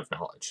development of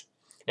knowledge.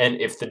 And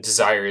if the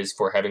desire is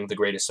for having the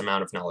greatest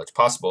amount of knowledge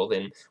possible,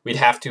 then we'd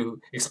have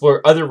to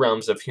explore other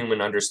realms of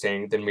human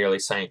understanding than merely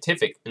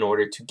scientific in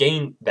order to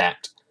gain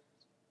that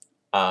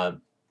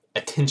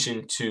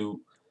attention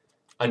to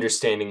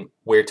understanding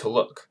where to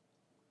look.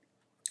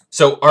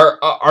 So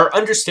our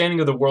understanding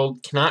of the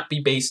world cannot be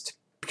based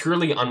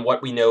purely on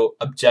what we know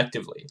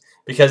objectively,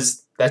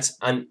 because that's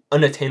an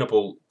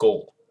unattainable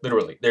goal,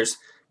 literally. There's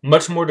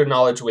much more to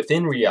knowledge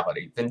within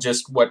reality than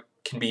just what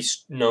can be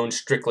known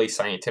strictly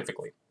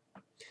scientifically.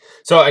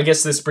 So I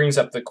guess this brings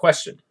up the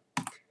question: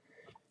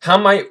 how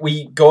might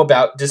we go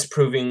about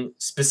disproving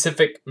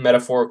specific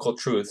metaphorical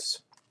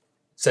truths,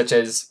 such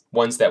as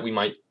ones that we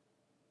might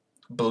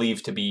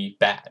believe to be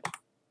bad?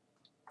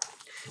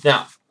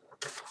 Now,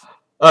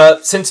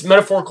 since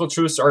metaphorical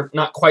truths are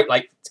not quite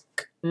like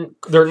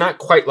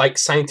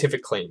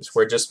scientific claims,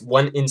 where just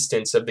one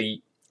instance of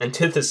the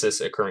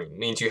antithesis occurring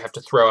means you have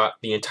to throw out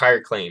the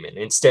entire claim, and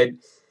instead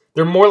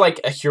they're more like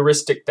a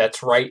heuristic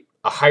that's right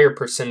a higher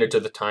percentage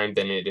of the time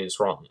than it is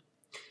wrong.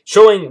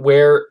 Showing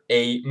where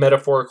a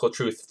metaphorical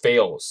truth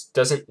fails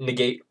doesn't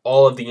negate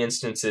all of the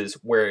instances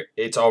where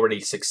it's already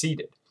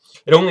succeeded.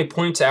 It only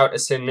points out a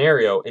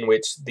scenario in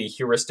which the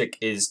heuristic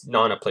is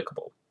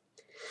non-applicable.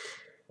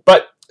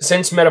 But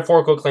since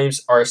metaphorical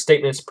claims are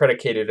statements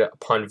predicated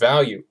upon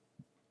value,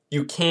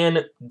 you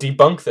can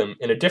debunk them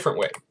in a different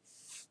way.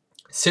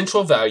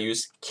 Central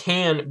values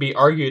can be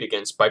argued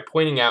against by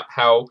pointing out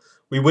how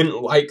we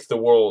wouldn't like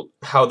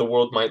how the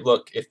world might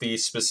look if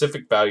these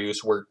specific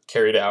values were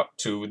carried out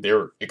to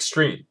their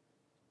extreme,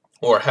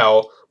 or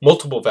how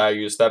multiple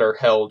values that are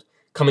held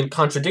come in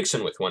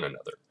contradiction with one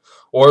another,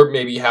 or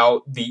maybe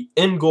how the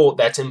end goal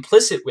that's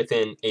implicit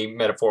within a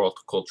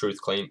metaphorical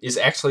truth claim is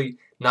actually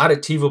not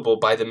achievable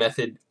by the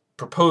method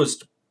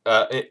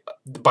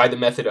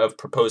of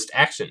proposed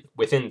action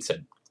within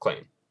said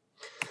claim.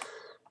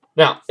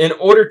 Now, in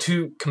order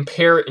to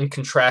compare and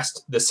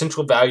contrast the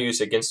central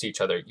values against each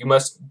other, you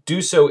must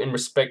do so in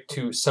respect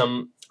to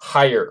some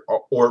higher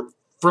or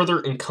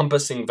further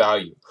encompassing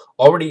value,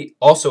 already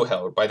also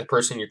held by the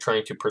person you're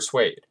trying to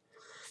persuade.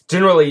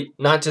 Generally,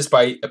 not just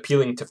by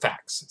appealing to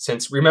facts,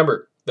 since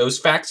remember, those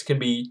facts can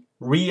be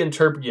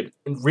reinterpreted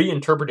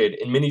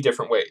in many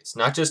different ways,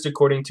 not just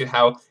according to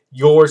how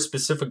your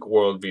specific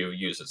worldview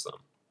uses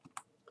them.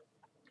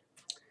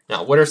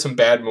 Now, what are some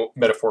bad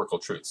metaphorical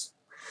truths?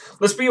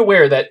 Let's be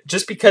aware that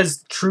just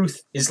because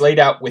truth is laid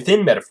out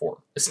within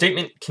metaphor, a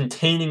statement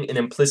containing an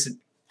implicit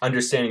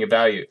understanding of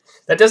value,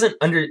 that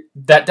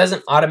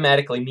doesn't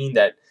automatically mean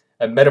that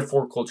a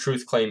metaphorical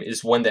truth claim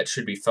is one that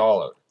should be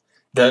followed.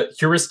 The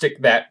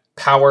heuristic that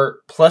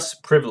power plus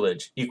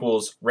privilege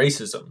equals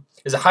racism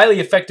is a highly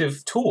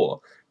effective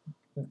tool.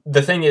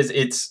 The thing is,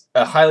 it's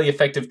a highly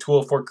effective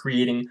tool for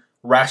creating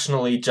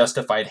rationally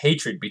justified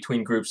hatred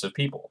between groups of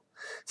people.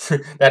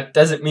 That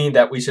doesn't mean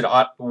that we should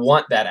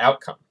want that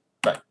outcome.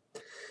 But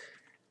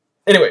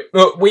anyway,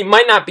 we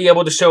might not be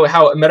able to show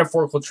how a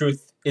metaphorical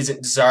truth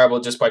isn't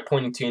desirable just by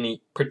pointing to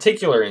any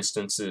particular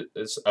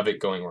instances of it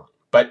going wrong,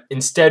 but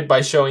instead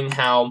by showing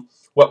how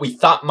what we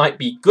thought might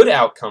be good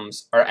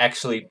outcomes are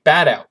actually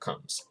bad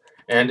outcomes,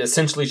 and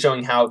essentially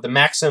showing how the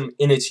maxim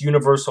in its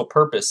universal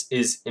purpose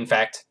is in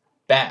fact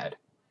bad,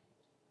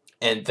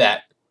 and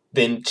that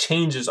then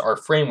changes our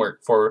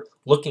framework for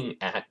looking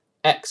at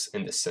X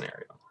in this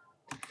scenario.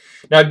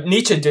 Now,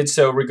 Nietzsche did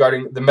so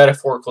regarding the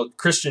metaphorical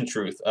Christian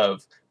truth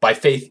of "by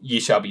faith ye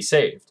shall be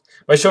saved,"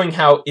 by showing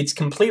how it's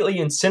completely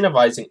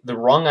incentivizing the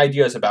wrong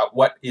ideas about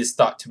what is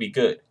thought to be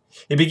good.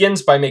 He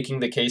begins by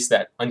making the case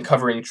that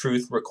uncovering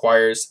truth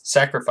requires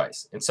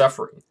sacrifice and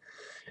suffering.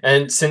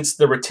 And since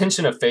the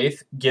retention of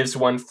faith gives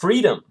one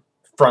freedom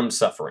from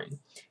suffering,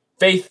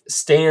 faith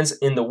stands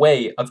in the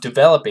way of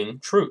developing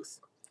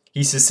truth.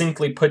 He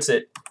succinctly puts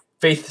it,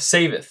 "Faith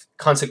saveth,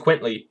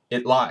 consequently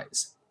it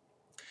lies."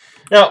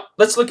 Now,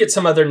 let's look at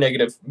some other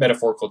negative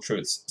metaphorical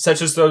truths,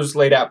 such as those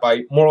laid out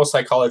by moral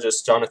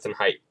psychologist Jonathan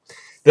Haidt.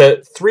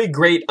 The three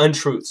great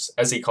untruths,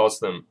 as he calls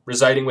them,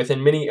 residing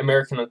within many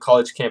American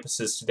college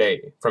campuses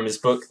today, from his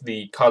book,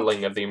 The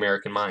Coddling of the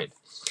American Mind.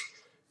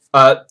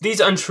 These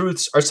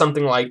untruths are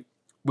something like,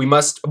 we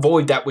must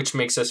avoid that which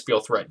makes us feel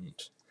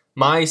threatened.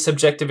 My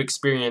subjective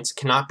experience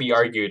cannot be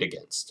argued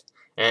against.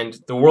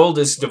 And the world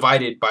is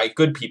divided by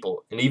good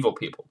people and evil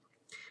people.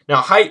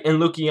 Now, Haidt and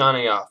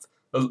Lukianoff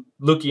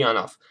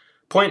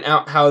point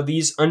out how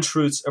these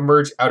untruths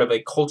emerge out of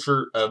a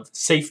culture of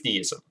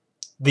safetyism,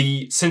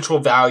 the central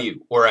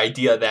value or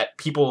idea that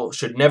people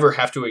should never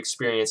have to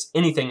experience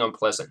anything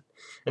unpleasant,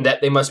 and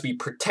that they must be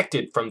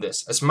protected from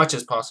this as much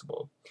as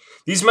possible.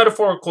 These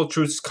metaphorical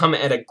truths come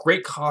at a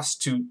great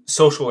cost to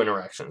social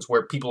interactions,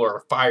 where people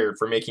are fired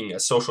for making a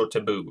social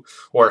taboo,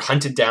 or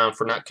hunted down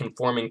for not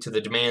conforming to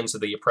the demands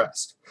of the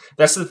oppressed.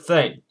 That's the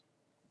thing.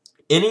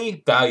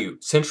 Any value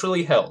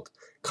centrally held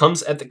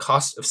comes at the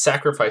cost of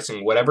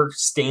sacrificing whatever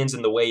stands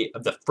in the way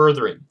of the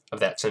furthering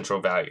of that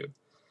central value.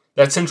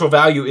 That central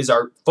value is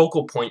our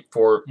focal point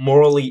for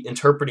morally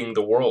interpreting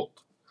the world.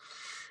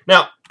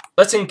 Now,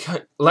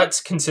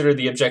 let's consider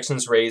the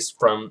objections raised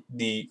from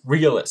the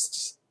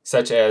realists,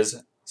 such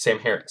as Sam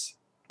Harris.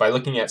 by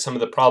looking at some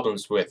of the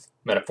problems with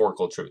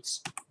metaphorical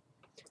truths.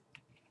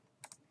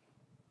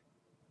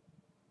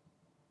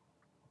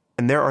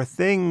 And there are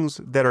things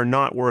that are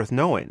not worth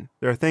knowing.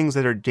 There are things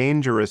that are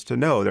dangerous to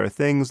know. There are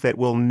things that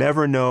we'll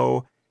never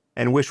know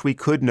and wish we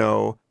could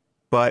know,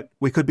 but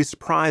we could be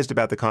surprised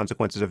about the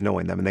consequences of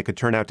knowing them, and they could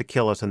turn out to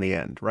kill us in the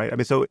end, right? I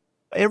mean, so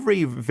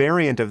every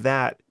variant of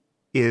that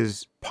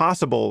is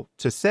possible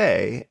to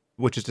say,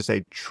 which is to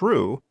say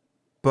true,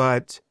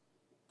 but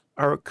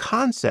our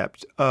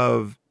concept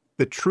of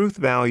the truth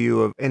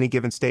value of any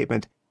given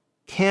statement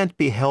can't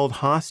be held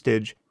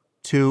hostage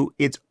to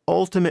its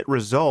ultimate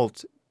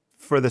result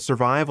for the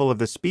survival of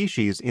the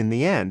species in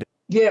the end.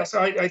 Yes,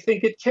 I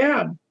think it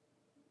can.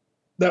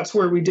 That's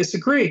where we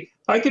disagree.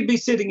 I could be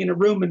sitting in a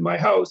room in my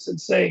house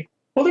and say,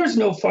 well, there's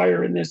no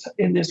fire in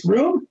this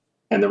room,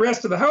 and the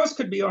rest of the house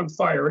could be on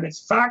fire. And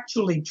it's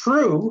factually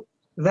true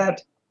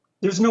that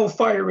there's no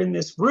fire in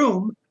this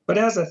room, but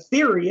as a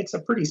theory, it's a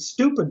pretty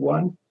stupid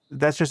one.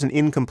 That's just an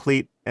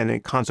incomplete and a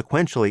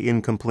consequentially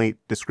incomplete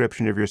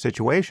description of your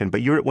situation.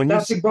 But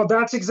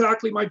that's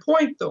exactly my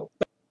point, though.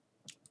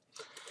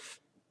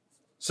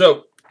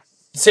 So,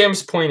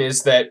 Sam's point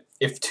is that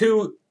if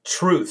two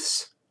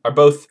truths are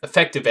both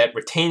effective at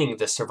retaining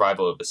the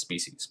survival of a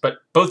species, but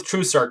both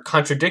truths are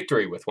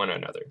contradictory with one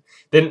another,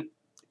 then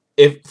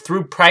if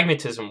through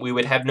pragmatism we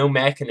would have no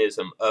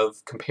mechanism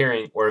of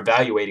comparing or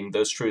evaluating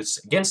those truths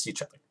against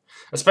each other,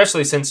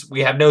 especially since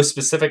we have no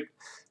specific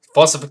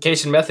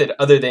falsification method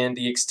other than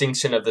the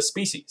extinction of the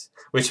species,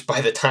 which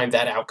by the time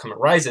that outcome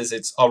arises,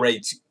 it's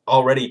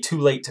already too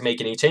late to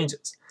make any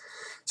changes.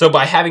 So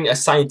by having a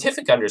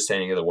scientific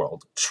understanding of the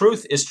world,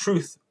 truth is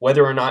truth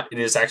whether or not it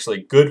is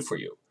actually good for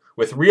you.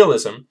 With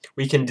realism,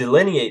 we can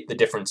delineate the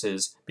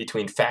differences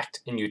between fact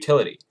and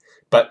utility,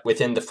 but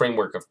within the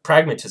framework of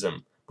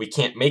pragmatism, we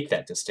can't make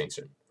that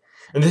distinction.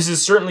 And this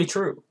is certainly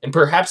true, and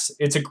perhaps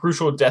it's a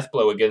crucial death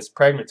blow against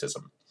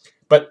pragmatism.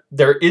 But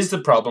there is the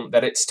problem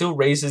that it still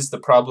raises the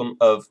problem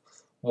of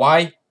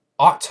why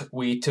ought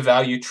we to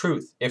value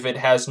truth if it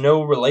has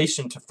no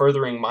relation to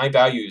furthering my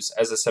values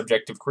as a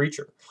subjective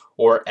creature,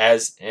 or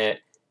as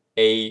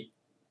a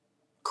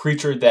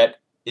creature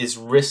that is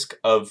risk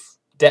of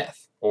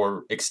death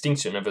or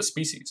extinction of a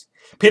species.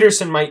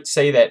 Peterson might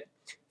say that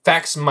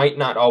facts might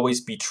not always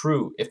be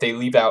true if they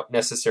leave out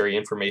necessary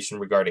information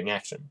regarding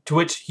action, to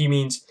which he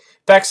means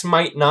facts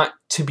might not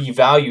to be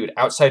valued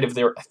outside of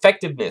their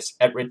effectiveness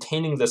at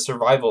retaining the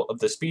survival of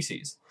the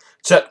species,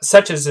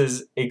 such as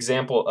his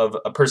example of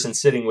a person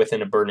sitting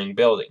within a burning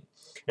building.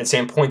 And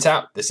Sam points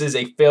out this is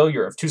a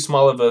failure of too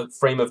small of a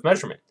frame of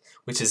measurement,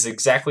 which is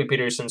exactly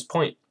Peterson's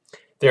point.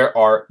 There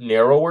are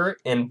narrower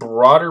and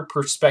broader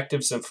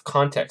perspectives of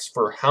context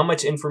for how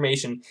much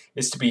information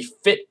is to be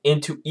fit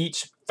into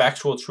each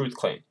factual truth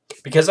claim.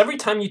 Because every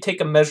time you take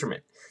a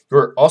measurement,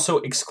 you're also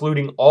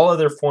excluding all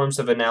other forms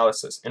of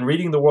analysis and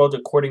reading the world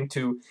according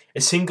to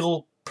a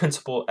single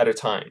principle at a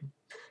time.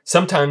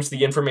 Sometimes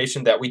the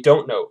information that we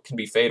don't know can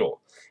be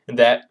fatal, and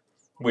that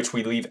which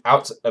we leave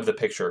out of the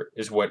picture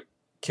is what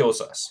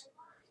kills us.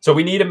 So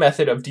we need a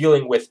method of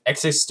dealing with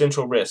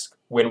existential risk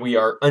when we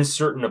are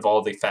uncertain of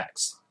all the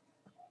facts.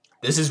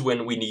 This is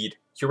when we need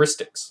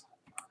heuristics.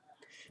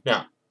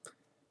 Now,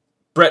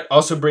 Bret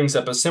also brings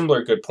up a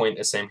similar good point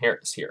as Sam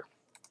Harris here.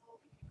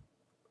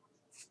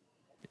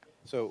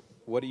 So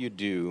what do you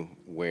do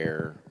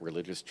where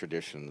religious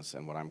traditions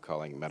and what I'm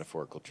calling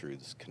metaphorical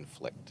truths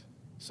conflict?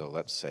 So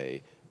let's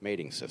say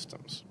mating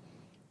systems.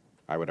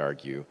 I would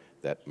argue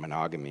that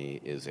monogamy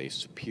is a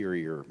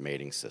superior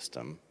mating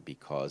system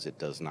because it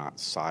does not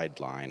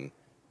sideline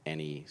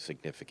any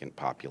significant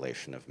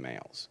population of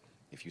males.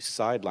 If you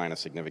sideline a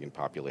significant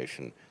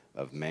population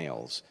of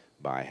males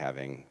by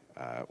having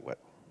what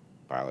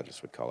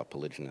biologists would call a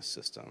polygynous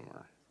system,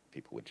 or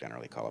people would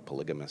generally call a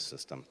polygamous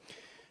system,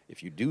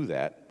 if you do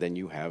that, then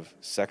you have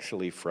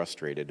sexually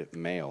frustrated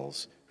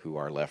males who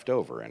are left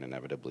over and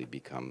inevitably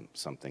become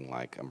something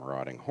like a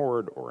marauding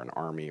horde or an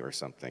army or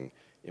something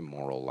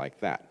immoral like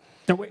that.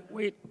 Now,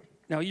 wait.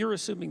 Now, you're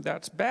assuming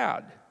that's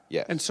bad.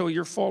 Yes. And so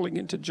you're falling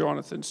into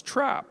Jonathan's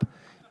trap.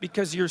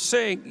 Because you're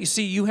saying, you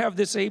see, you have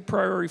this a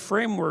priori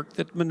framework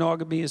that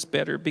monogamy is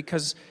better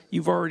because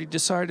you've already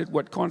decided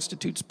what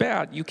constitutes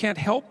bad. You can't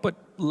help but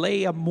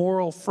lay a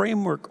moral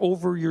framework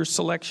over your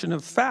selection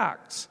of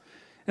facts.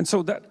 And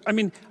so that, I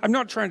mean, I'm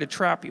not trying to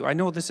trap you. I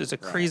know this is a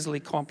crazily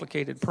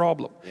complicated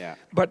problem. Yeah.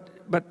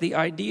 But the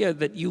idea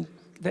that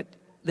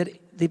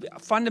the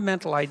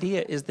fundamental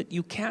idea is that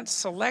you can't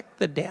select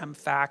the damn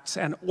facts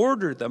and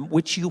order them,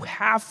 which you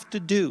have to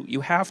do.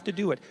 You have to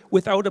do it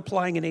without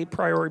applying an a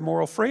priori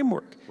moral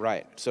framework.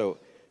 Right. So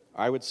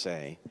I would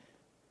say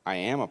I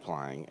am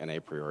applying an a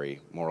priori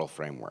moral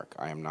framework.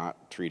 I am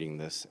not treating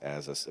this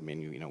as a, I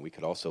mean, you know, we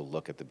could also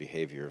look at the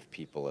behavior of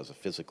people as a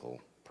physical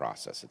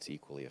process. It's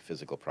equally a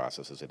physical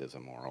process as it is a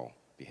moral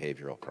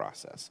behavioral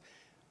process.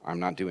 I'm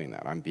not doing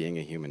that. I'm being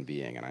a human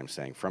being, and I'm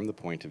saying from the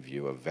point of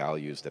view of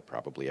values that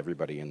probably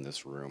everybody in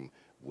this room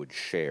would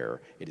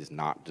share, it is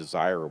not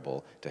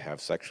desirable to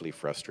have sexually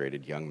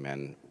frustrated young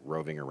men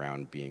roving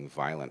around being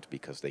violent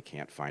because they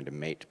can't find a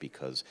mate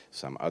because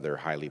some other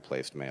highly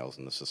placed males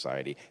in the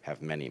society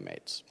have many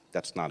mates.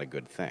 That's not a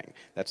good thing.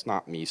 That's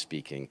not me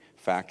speaking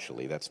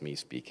factually, that's me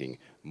speaking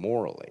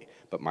morally.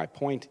 But my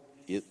point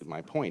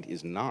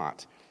is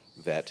not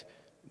that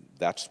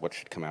that's what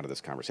should come out of this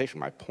conversation.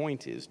 My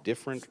point is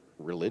different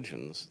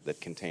religions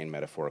that contain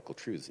metaphorical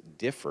truths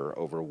differ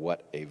over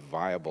what a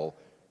viable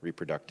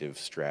reproductive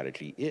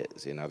strategy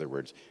is. In other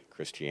words,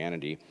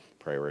 Christianity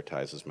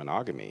prioritizes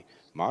monogamy.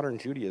 Modern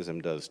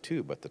Judaism does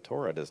too, but the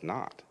Torah does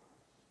not.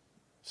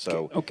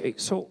 So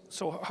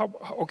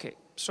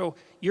So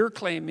your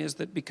claim is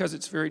that because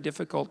it's very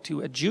difficult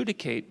to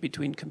adjudicate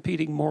between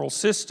competing moral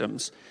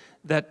systems,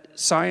 that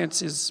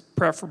science is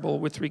preferable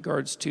with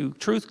regards to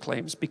truth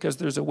claims because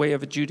there's a way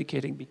of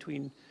adjudicating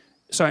between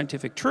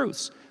scientific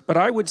truths. But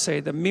I would say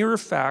the mere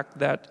fact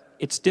that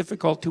it's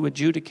difficult to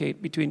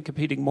adjudicate between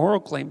competing moral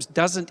claims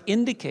doesn't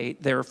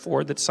indicate,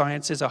 therefore, that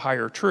science is a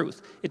higher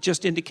truth. It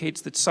just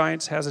indicates that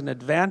science has an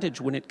advantage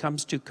when it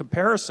comes to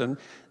comparison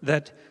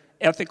that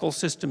ethical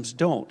systems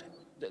don't.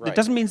 Right. It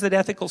doesn't mean that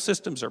ethical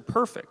systems are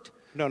perfect.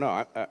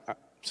 No.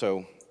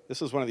 So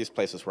this is one of these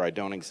places where I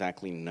don't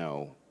exactly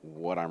know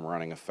what I'm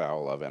running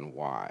afoul of and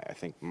why. I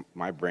think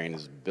my brain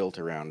is built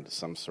around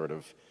some sort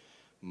of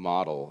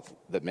model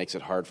that makes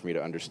it hard for me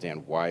to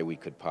understand why we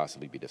could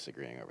possibly be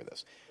disagreeing over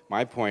this.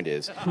 My point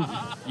is,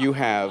 you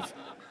have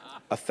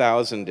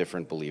 1,000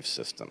 different belief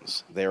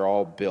systems. They're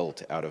all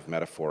built out of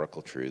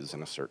metaphorical truths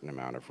and a certain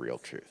amount of real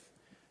truth.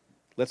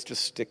 Let's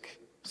just stick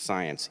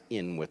science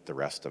in with the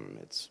rest of them.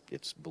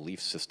 It's belief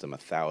system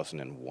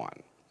 1,001.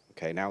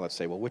 Okay, now let's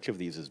say, well, which of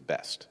these is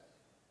best?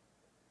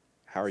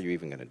 How are you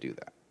even going to do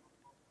that?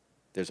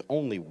 There's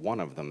only one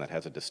of them that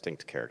has a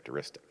distinct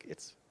characteristic.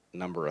 It's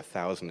number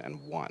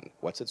 1,001.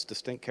 What's its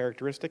distinct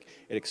characteristic?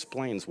 It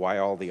explains why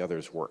all the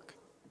others work.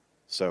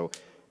 So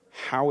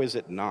how is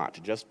it not,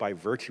 just by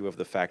virtue of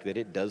the fact that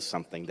it does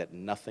something that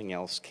nothing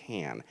else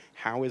can,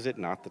 how is it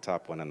not the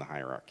top one in the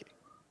hierarchy?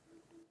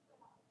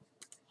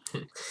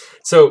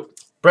 So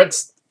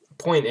Bret's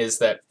point is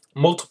that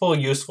multiple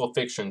useful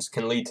fictions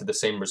can lead to the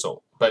same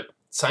result, but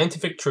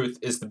scientific truth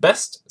is the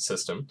best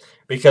system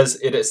because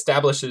it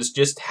establishes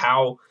just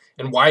how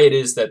and why it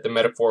is that the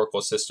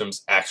metaphorical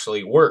systems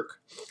actually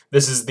work.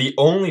 This is the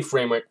only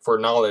framework for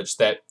knowledge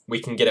that we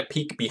can get a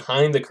peek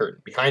behind the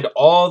curtain, behind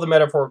all the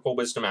metaphorical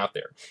wisdom out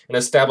there, and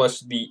establish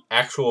the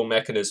actual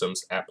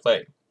mechanisms at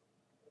play.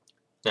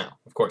 Now,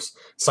 of course,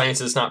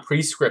 science is not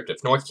prescriptive,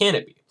 nor can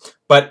it be,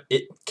 but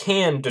it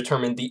can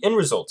determine the end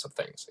results of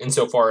things,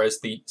 insofar as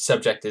the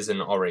subject is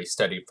an already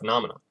studied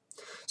phenomenon.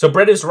 So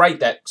Bret is right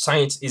that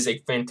science is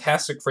a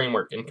fantastic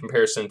framework in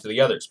comparison to the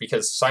others,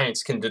 because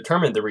science can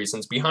determine the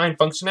reasons behind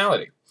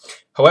functionality.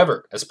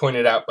 However, as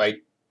pointed out by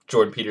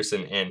Jordan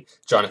Peterson and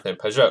Jonathan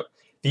Pageau,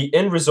 the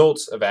end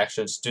results of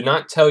actions do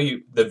not tell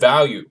you the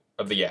value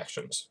of the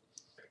actions.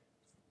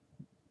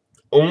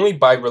 Only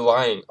by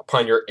relying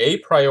upon your a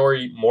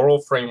priori moral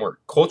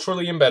framework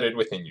culturally embedded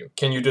within you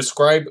can you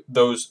describe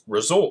those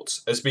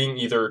results as being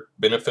either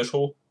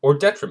beneficial or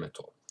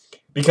detrimental,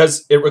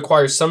 because it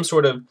requires some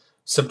sort of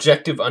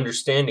subjective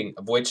understanding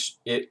of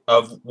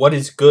what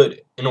is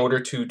good in order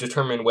to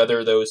determine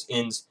whether those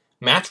ends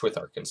match with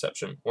our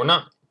conception or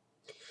not.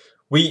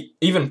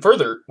 Even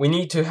further, we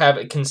need to have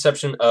a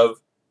conception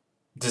of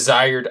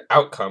desired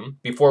outcome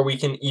before we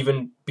can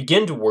even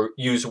begin to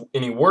use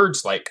any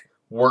words like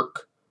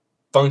work,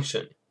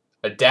 function,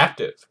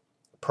 adaptive,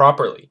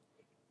 properly,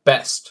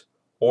 best,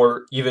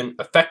 or even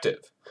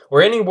effective,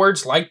 or any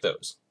words like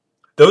those.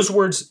 Those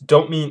words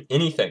don't mean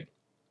anything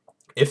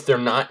if they're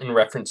not in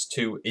reference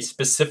to a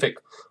specific,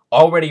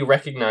 already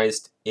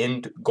recognized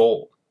end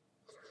goal.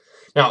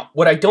 Now,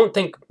 what I don't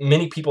think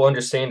many people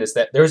understand is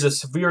that there's a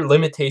severe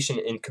limitation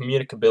in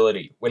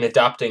communicability when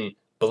adopting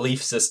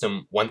belief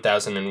system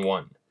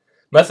 1001.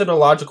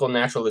 Methodological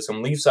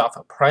naturalism leaves off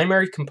a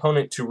primary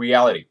component to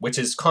reality, which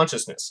is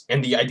consciousness,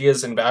 and the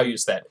ideas and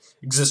values that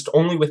exist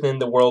only within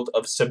the world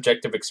of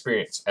subjective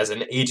experience, as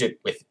an agent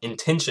with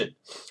intention,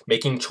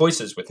 making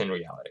choices within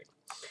reality.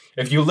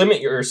 If you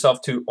limit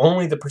yourself to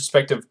only the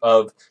perspective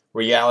of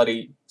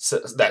reality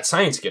that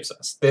science gives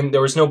us, then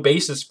there is no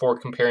basis for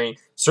comparing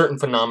certain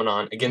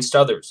phenomenon against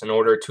others in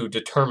order to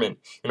determine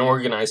and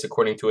organize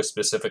according to a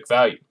specific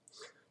value.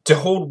 To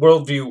hold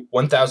worldview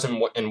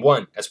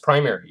 1001 as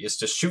primary is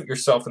to shoot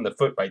yourself in the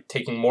foot by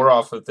taking more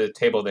off of the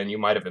table than you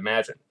might have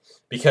imagined,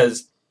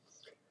 because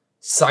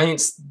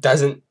science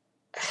doesn't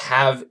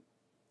have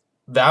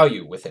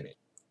value within it.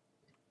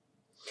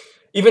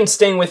 Even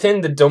staying within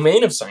the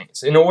domain of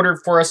science, in order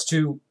for us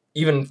to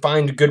even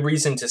find good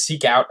reason to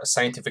seek out a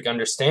scientific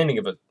understanding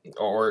of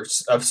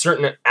of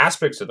certain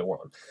aspects of the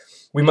world,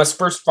 we must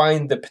first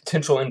find the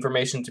potential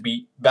information to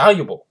be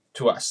valuable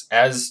to us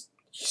as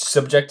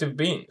subjective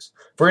beings.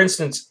 For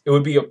instance, it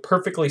would be a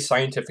perfectly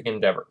scientific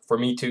endeavor for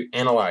me to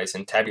analyze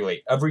and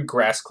tabulate every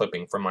grass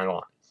clipping from my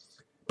lawn.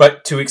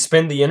 But to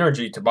expend the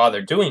energy to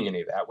bother doing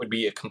any of that would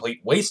be a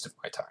complete waste of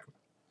my time.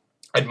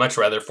 I'd much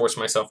rather force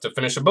myself to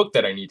finish a book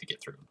that I need to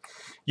get through.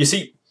 You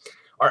see,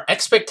 our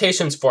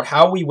expectations for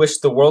how we wish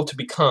the world to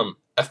become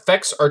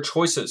affects our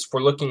choices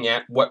for looking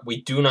at what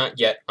we do not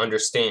yet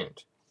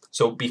understand.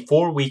 So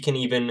before we can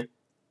even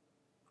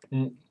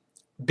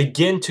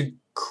begin to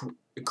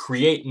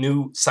create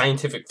new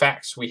scientific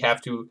facts, we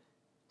have to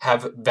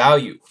have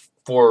value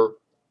for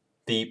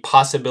the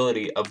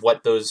possibility of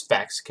what those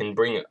facts can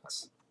bring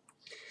us.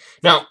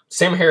 Now,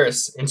 Sam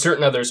Harris and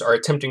certain others are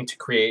attempting to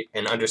create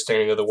an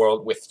understanding of the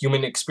world with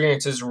human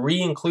experiences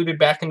re-included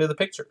back into the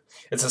picture.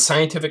 It's a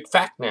scientific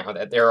fact now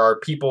that there are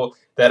people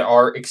that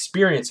are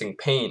experiencing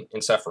pain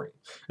and suffering.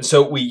 And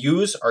so we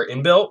use our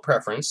inbuilt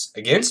preference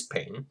against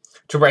pain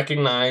to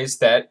recognize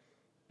that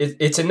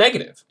it's a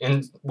negative,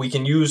 and we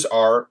can use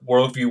our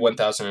Worldview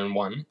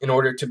 1001 in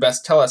order to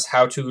best tell us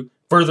how to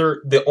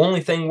further the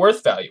only thing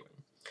worth valuing,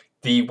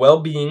 the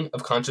well-being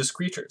of conscious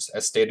creatures,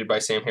 as stated by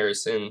Sam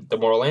Harris in The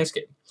Moral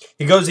Landscape.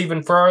 He goes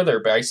even further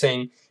by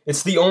saying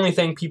it's the only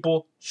thing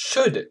people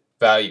should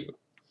value,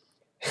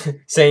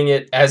 saying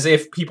it as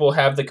if people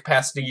have the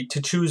capacity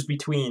to choose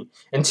between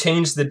and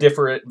change the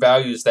different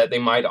values that they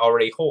might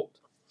already hold.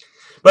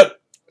 But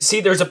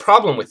see, there's a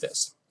problem with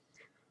this.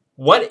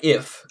 What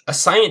if a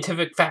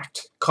scientific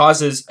fact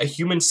causes a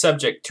human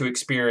subject to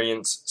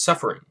experience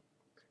suffering?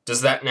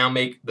 Does that now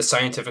make the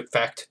scientific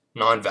fact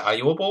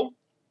non-valuable?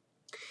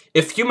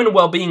 If human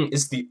well-being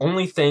is the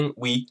only thing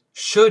we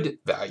should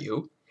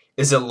value,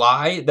 is a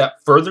lie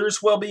that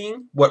furthers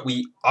well-being what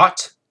we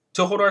ought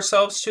to hold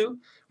ourselves to,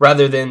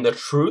 rather than the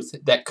truth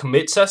that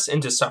commits us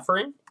into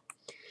suffering?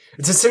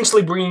 It's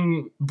essentially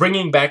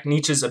bringing back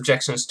Nietzsche's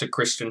objections to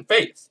Christian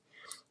faith.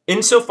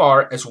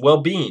 Insofar as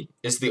well-being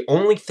is the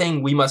only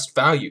thing we must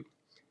value,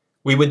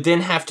 we would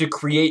then have to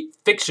create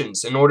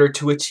fictions in order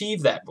to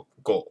achieve that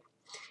goal.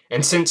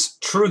 And since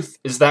truth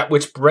is that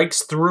which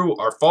breaks through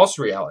our false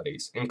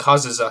realities and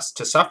causes us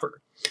to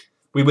suffer,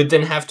 we would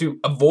then have to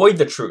avoid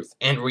the truth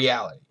and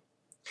reality.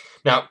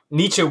 Now,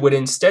 Nietzsche would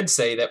instead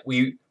say that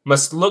we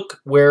must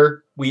look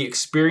where we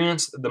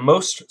experience the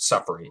most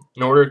suffering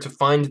in order to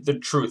find the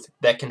truth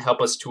that can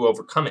help us to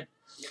overcome it.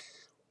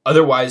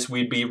 Otherwise,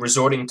 we'd be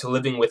resorting to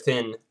living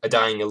within a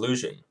dying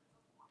illusion.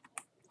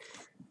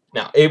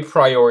 Now, a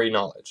priori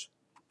knowledge.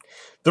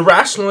 The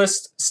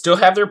rationalists still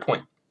have their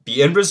point.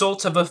 The end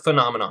results of a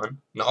phenomenon,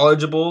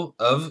 knowledgeable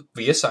of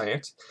via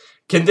science,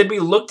 can then be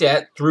looked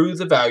at through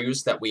the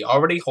values that we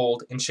already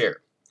hold and share.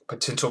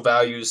 Potential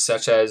values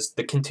such as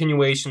the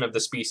continuation of the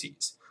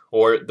species,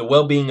 or the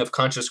well-being of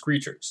conscious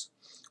creatures,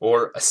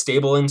 or a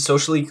stable and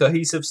socially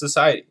cohesive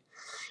society.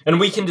 And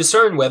we can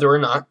discern whether or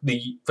not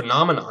the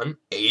phenomenon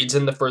aids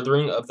in the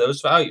furthering of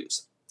those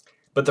values.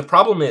 But the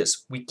problem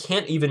is, we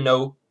can't even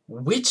know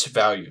which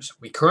values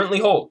we currently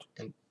hold,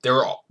 and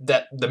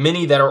the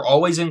many that are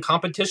always in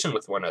competition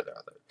with one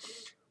another.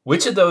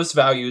 Which of those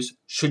values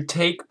should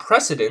take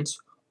precedence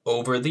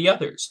over the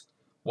others?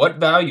 What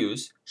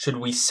values should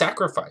we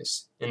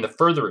sacrifice in the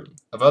furthering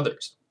of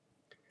others?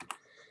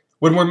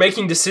 When we're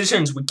making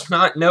decisions, we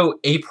cannot know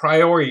a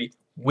priori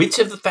which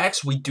of the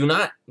facts we do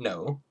not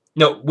know.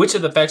 No, which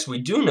of the facts we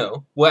do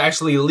know will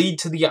actually lead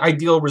to the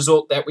ideal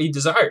result that we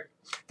desire.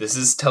 This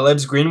is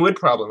Taleb's Greenwood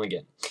problem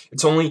again.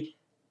 It's only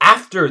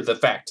after the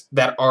fact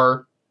that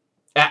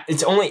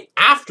it's only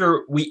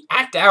after we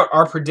act out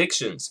our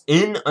predictions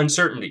in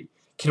uncertainty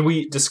can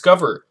we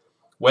discover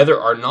whether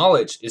our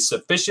knowledge is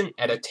sufficient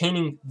at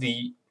attaining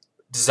the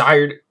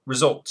desired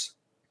results.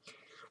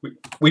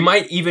 We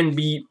might even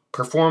be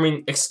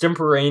performing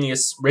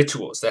extemporaneous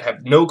rituals that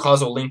have no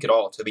causal link at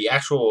all to the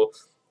actual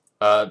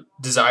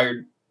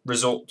desired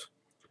result.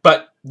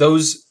 But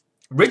those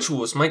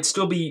rituals might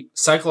still be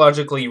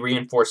psychologically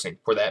reinforcing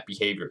for that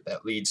behavior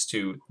that leads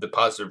to the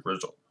positive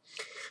result.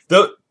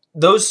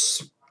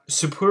 Those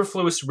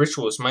superfluous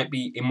rituals might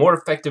be a more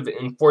effective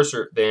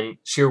enforcer than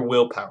sheer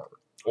willpower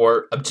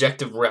or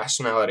objective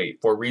rationality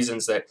for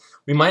reasons that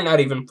we might not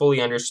even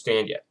fully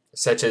understand yet,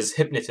 such as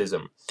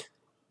hypnotism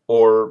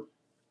or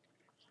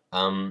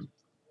the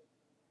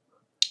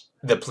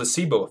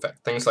placebo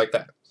effect, things like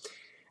that.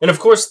 And of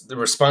course, the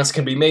response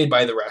can be made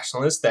by the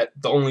rationalist that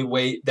the only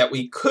way that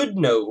we could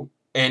know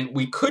and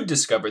we could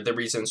discover the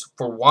reasons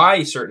for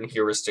why certain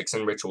heuristics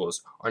and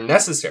rituals are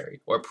necessary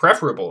or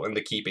preferable in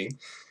keeping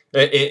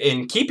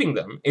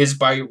them is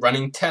by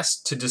running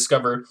tests to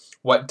discover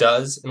what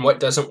does and what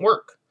doesn't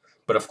work.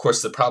 But of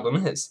course, the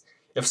problem is,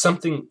 if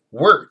something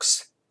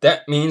works,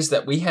 that means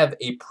that we have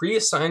a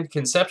pre-assigned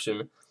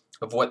conception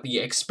of what the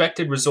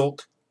expected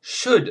result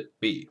should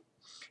be.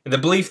 And the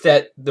belief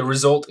that the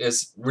result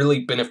is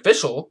really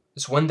beneficial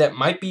is one that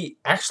might be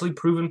actually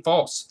proven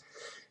false,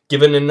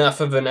 given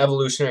enough of an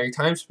evolutionary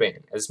time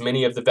span, as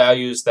many of the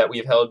values that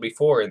we've held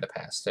before in the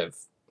past have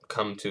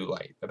come to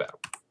light about.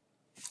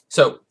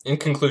 So, in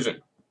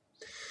conclusion,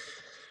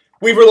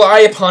 we rely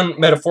upon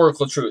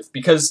metaphorical truth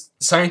because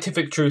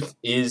scientific truth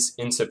is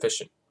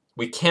insufficient.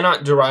 We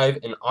cannot derive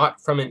an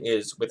ought from an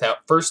is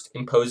without first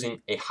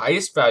imposing a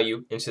highest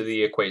value into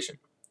the equation.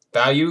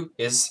 Value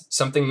is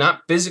something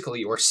not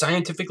physically or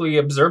scientifically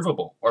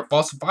observable or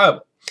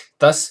falsifiable.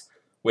 Thus,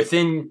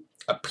 within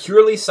a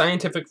purely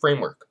scientific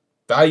framework,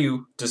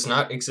 value does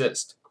not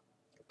exist.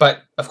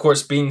 But, of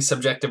course, being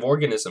subjective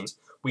organisms,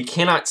 we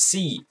cannot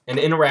see and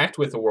interact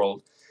with the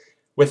world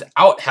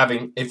without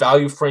having a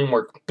value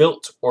framework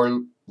built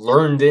or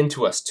learned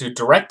into us to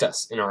direct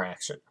us in our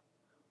action,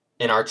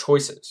 in our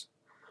choices.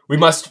 We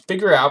must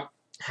figure out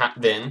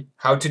then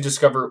how to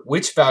discover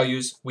which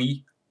values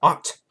we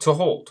ought to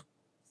hold.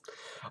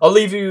 I'll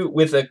leave you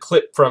with a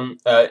clip from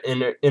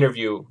an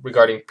interview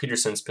regarding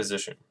Peterson's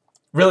position.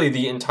 Really,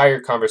 the entire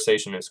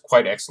conversation is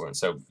quite excellent,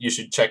 so you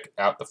should check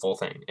out the full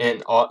thing.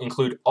 And I'll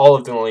include all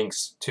of the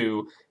links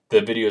to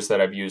the videos that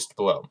I've used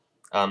below.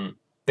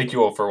 Thank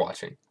you all for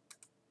watching.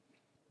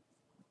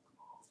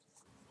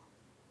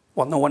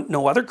 Well,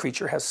 no other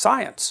creature has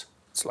science.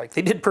 It's like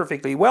they did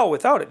perfectly well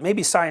without it.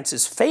 Maybe science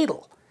is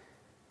fatal.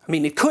 I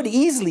mean, it could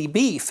easily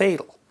be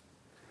fatal.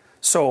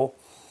 So,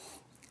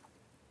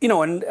 you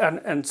know,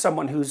 and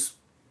someone who's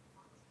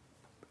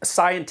a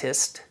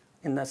scientist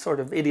in the sort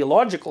of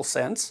ideological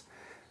sense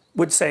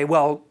would say,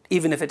 well,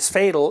 even if it's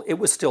fatal, it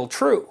was still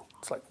true.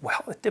 It's like,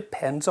 well, it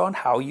depends on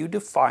how you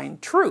define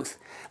truth.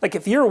 Like,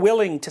 if you're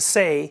willing to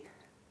say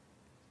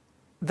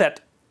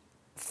that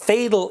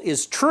fatal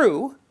is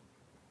true,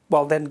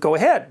 well, then go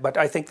ahead. But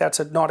I think that's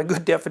not a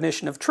good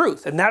definition of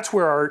truth. And that's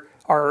where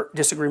our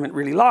disagreement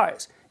really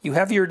lies. You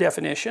have your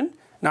definition,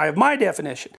 and I have my definition.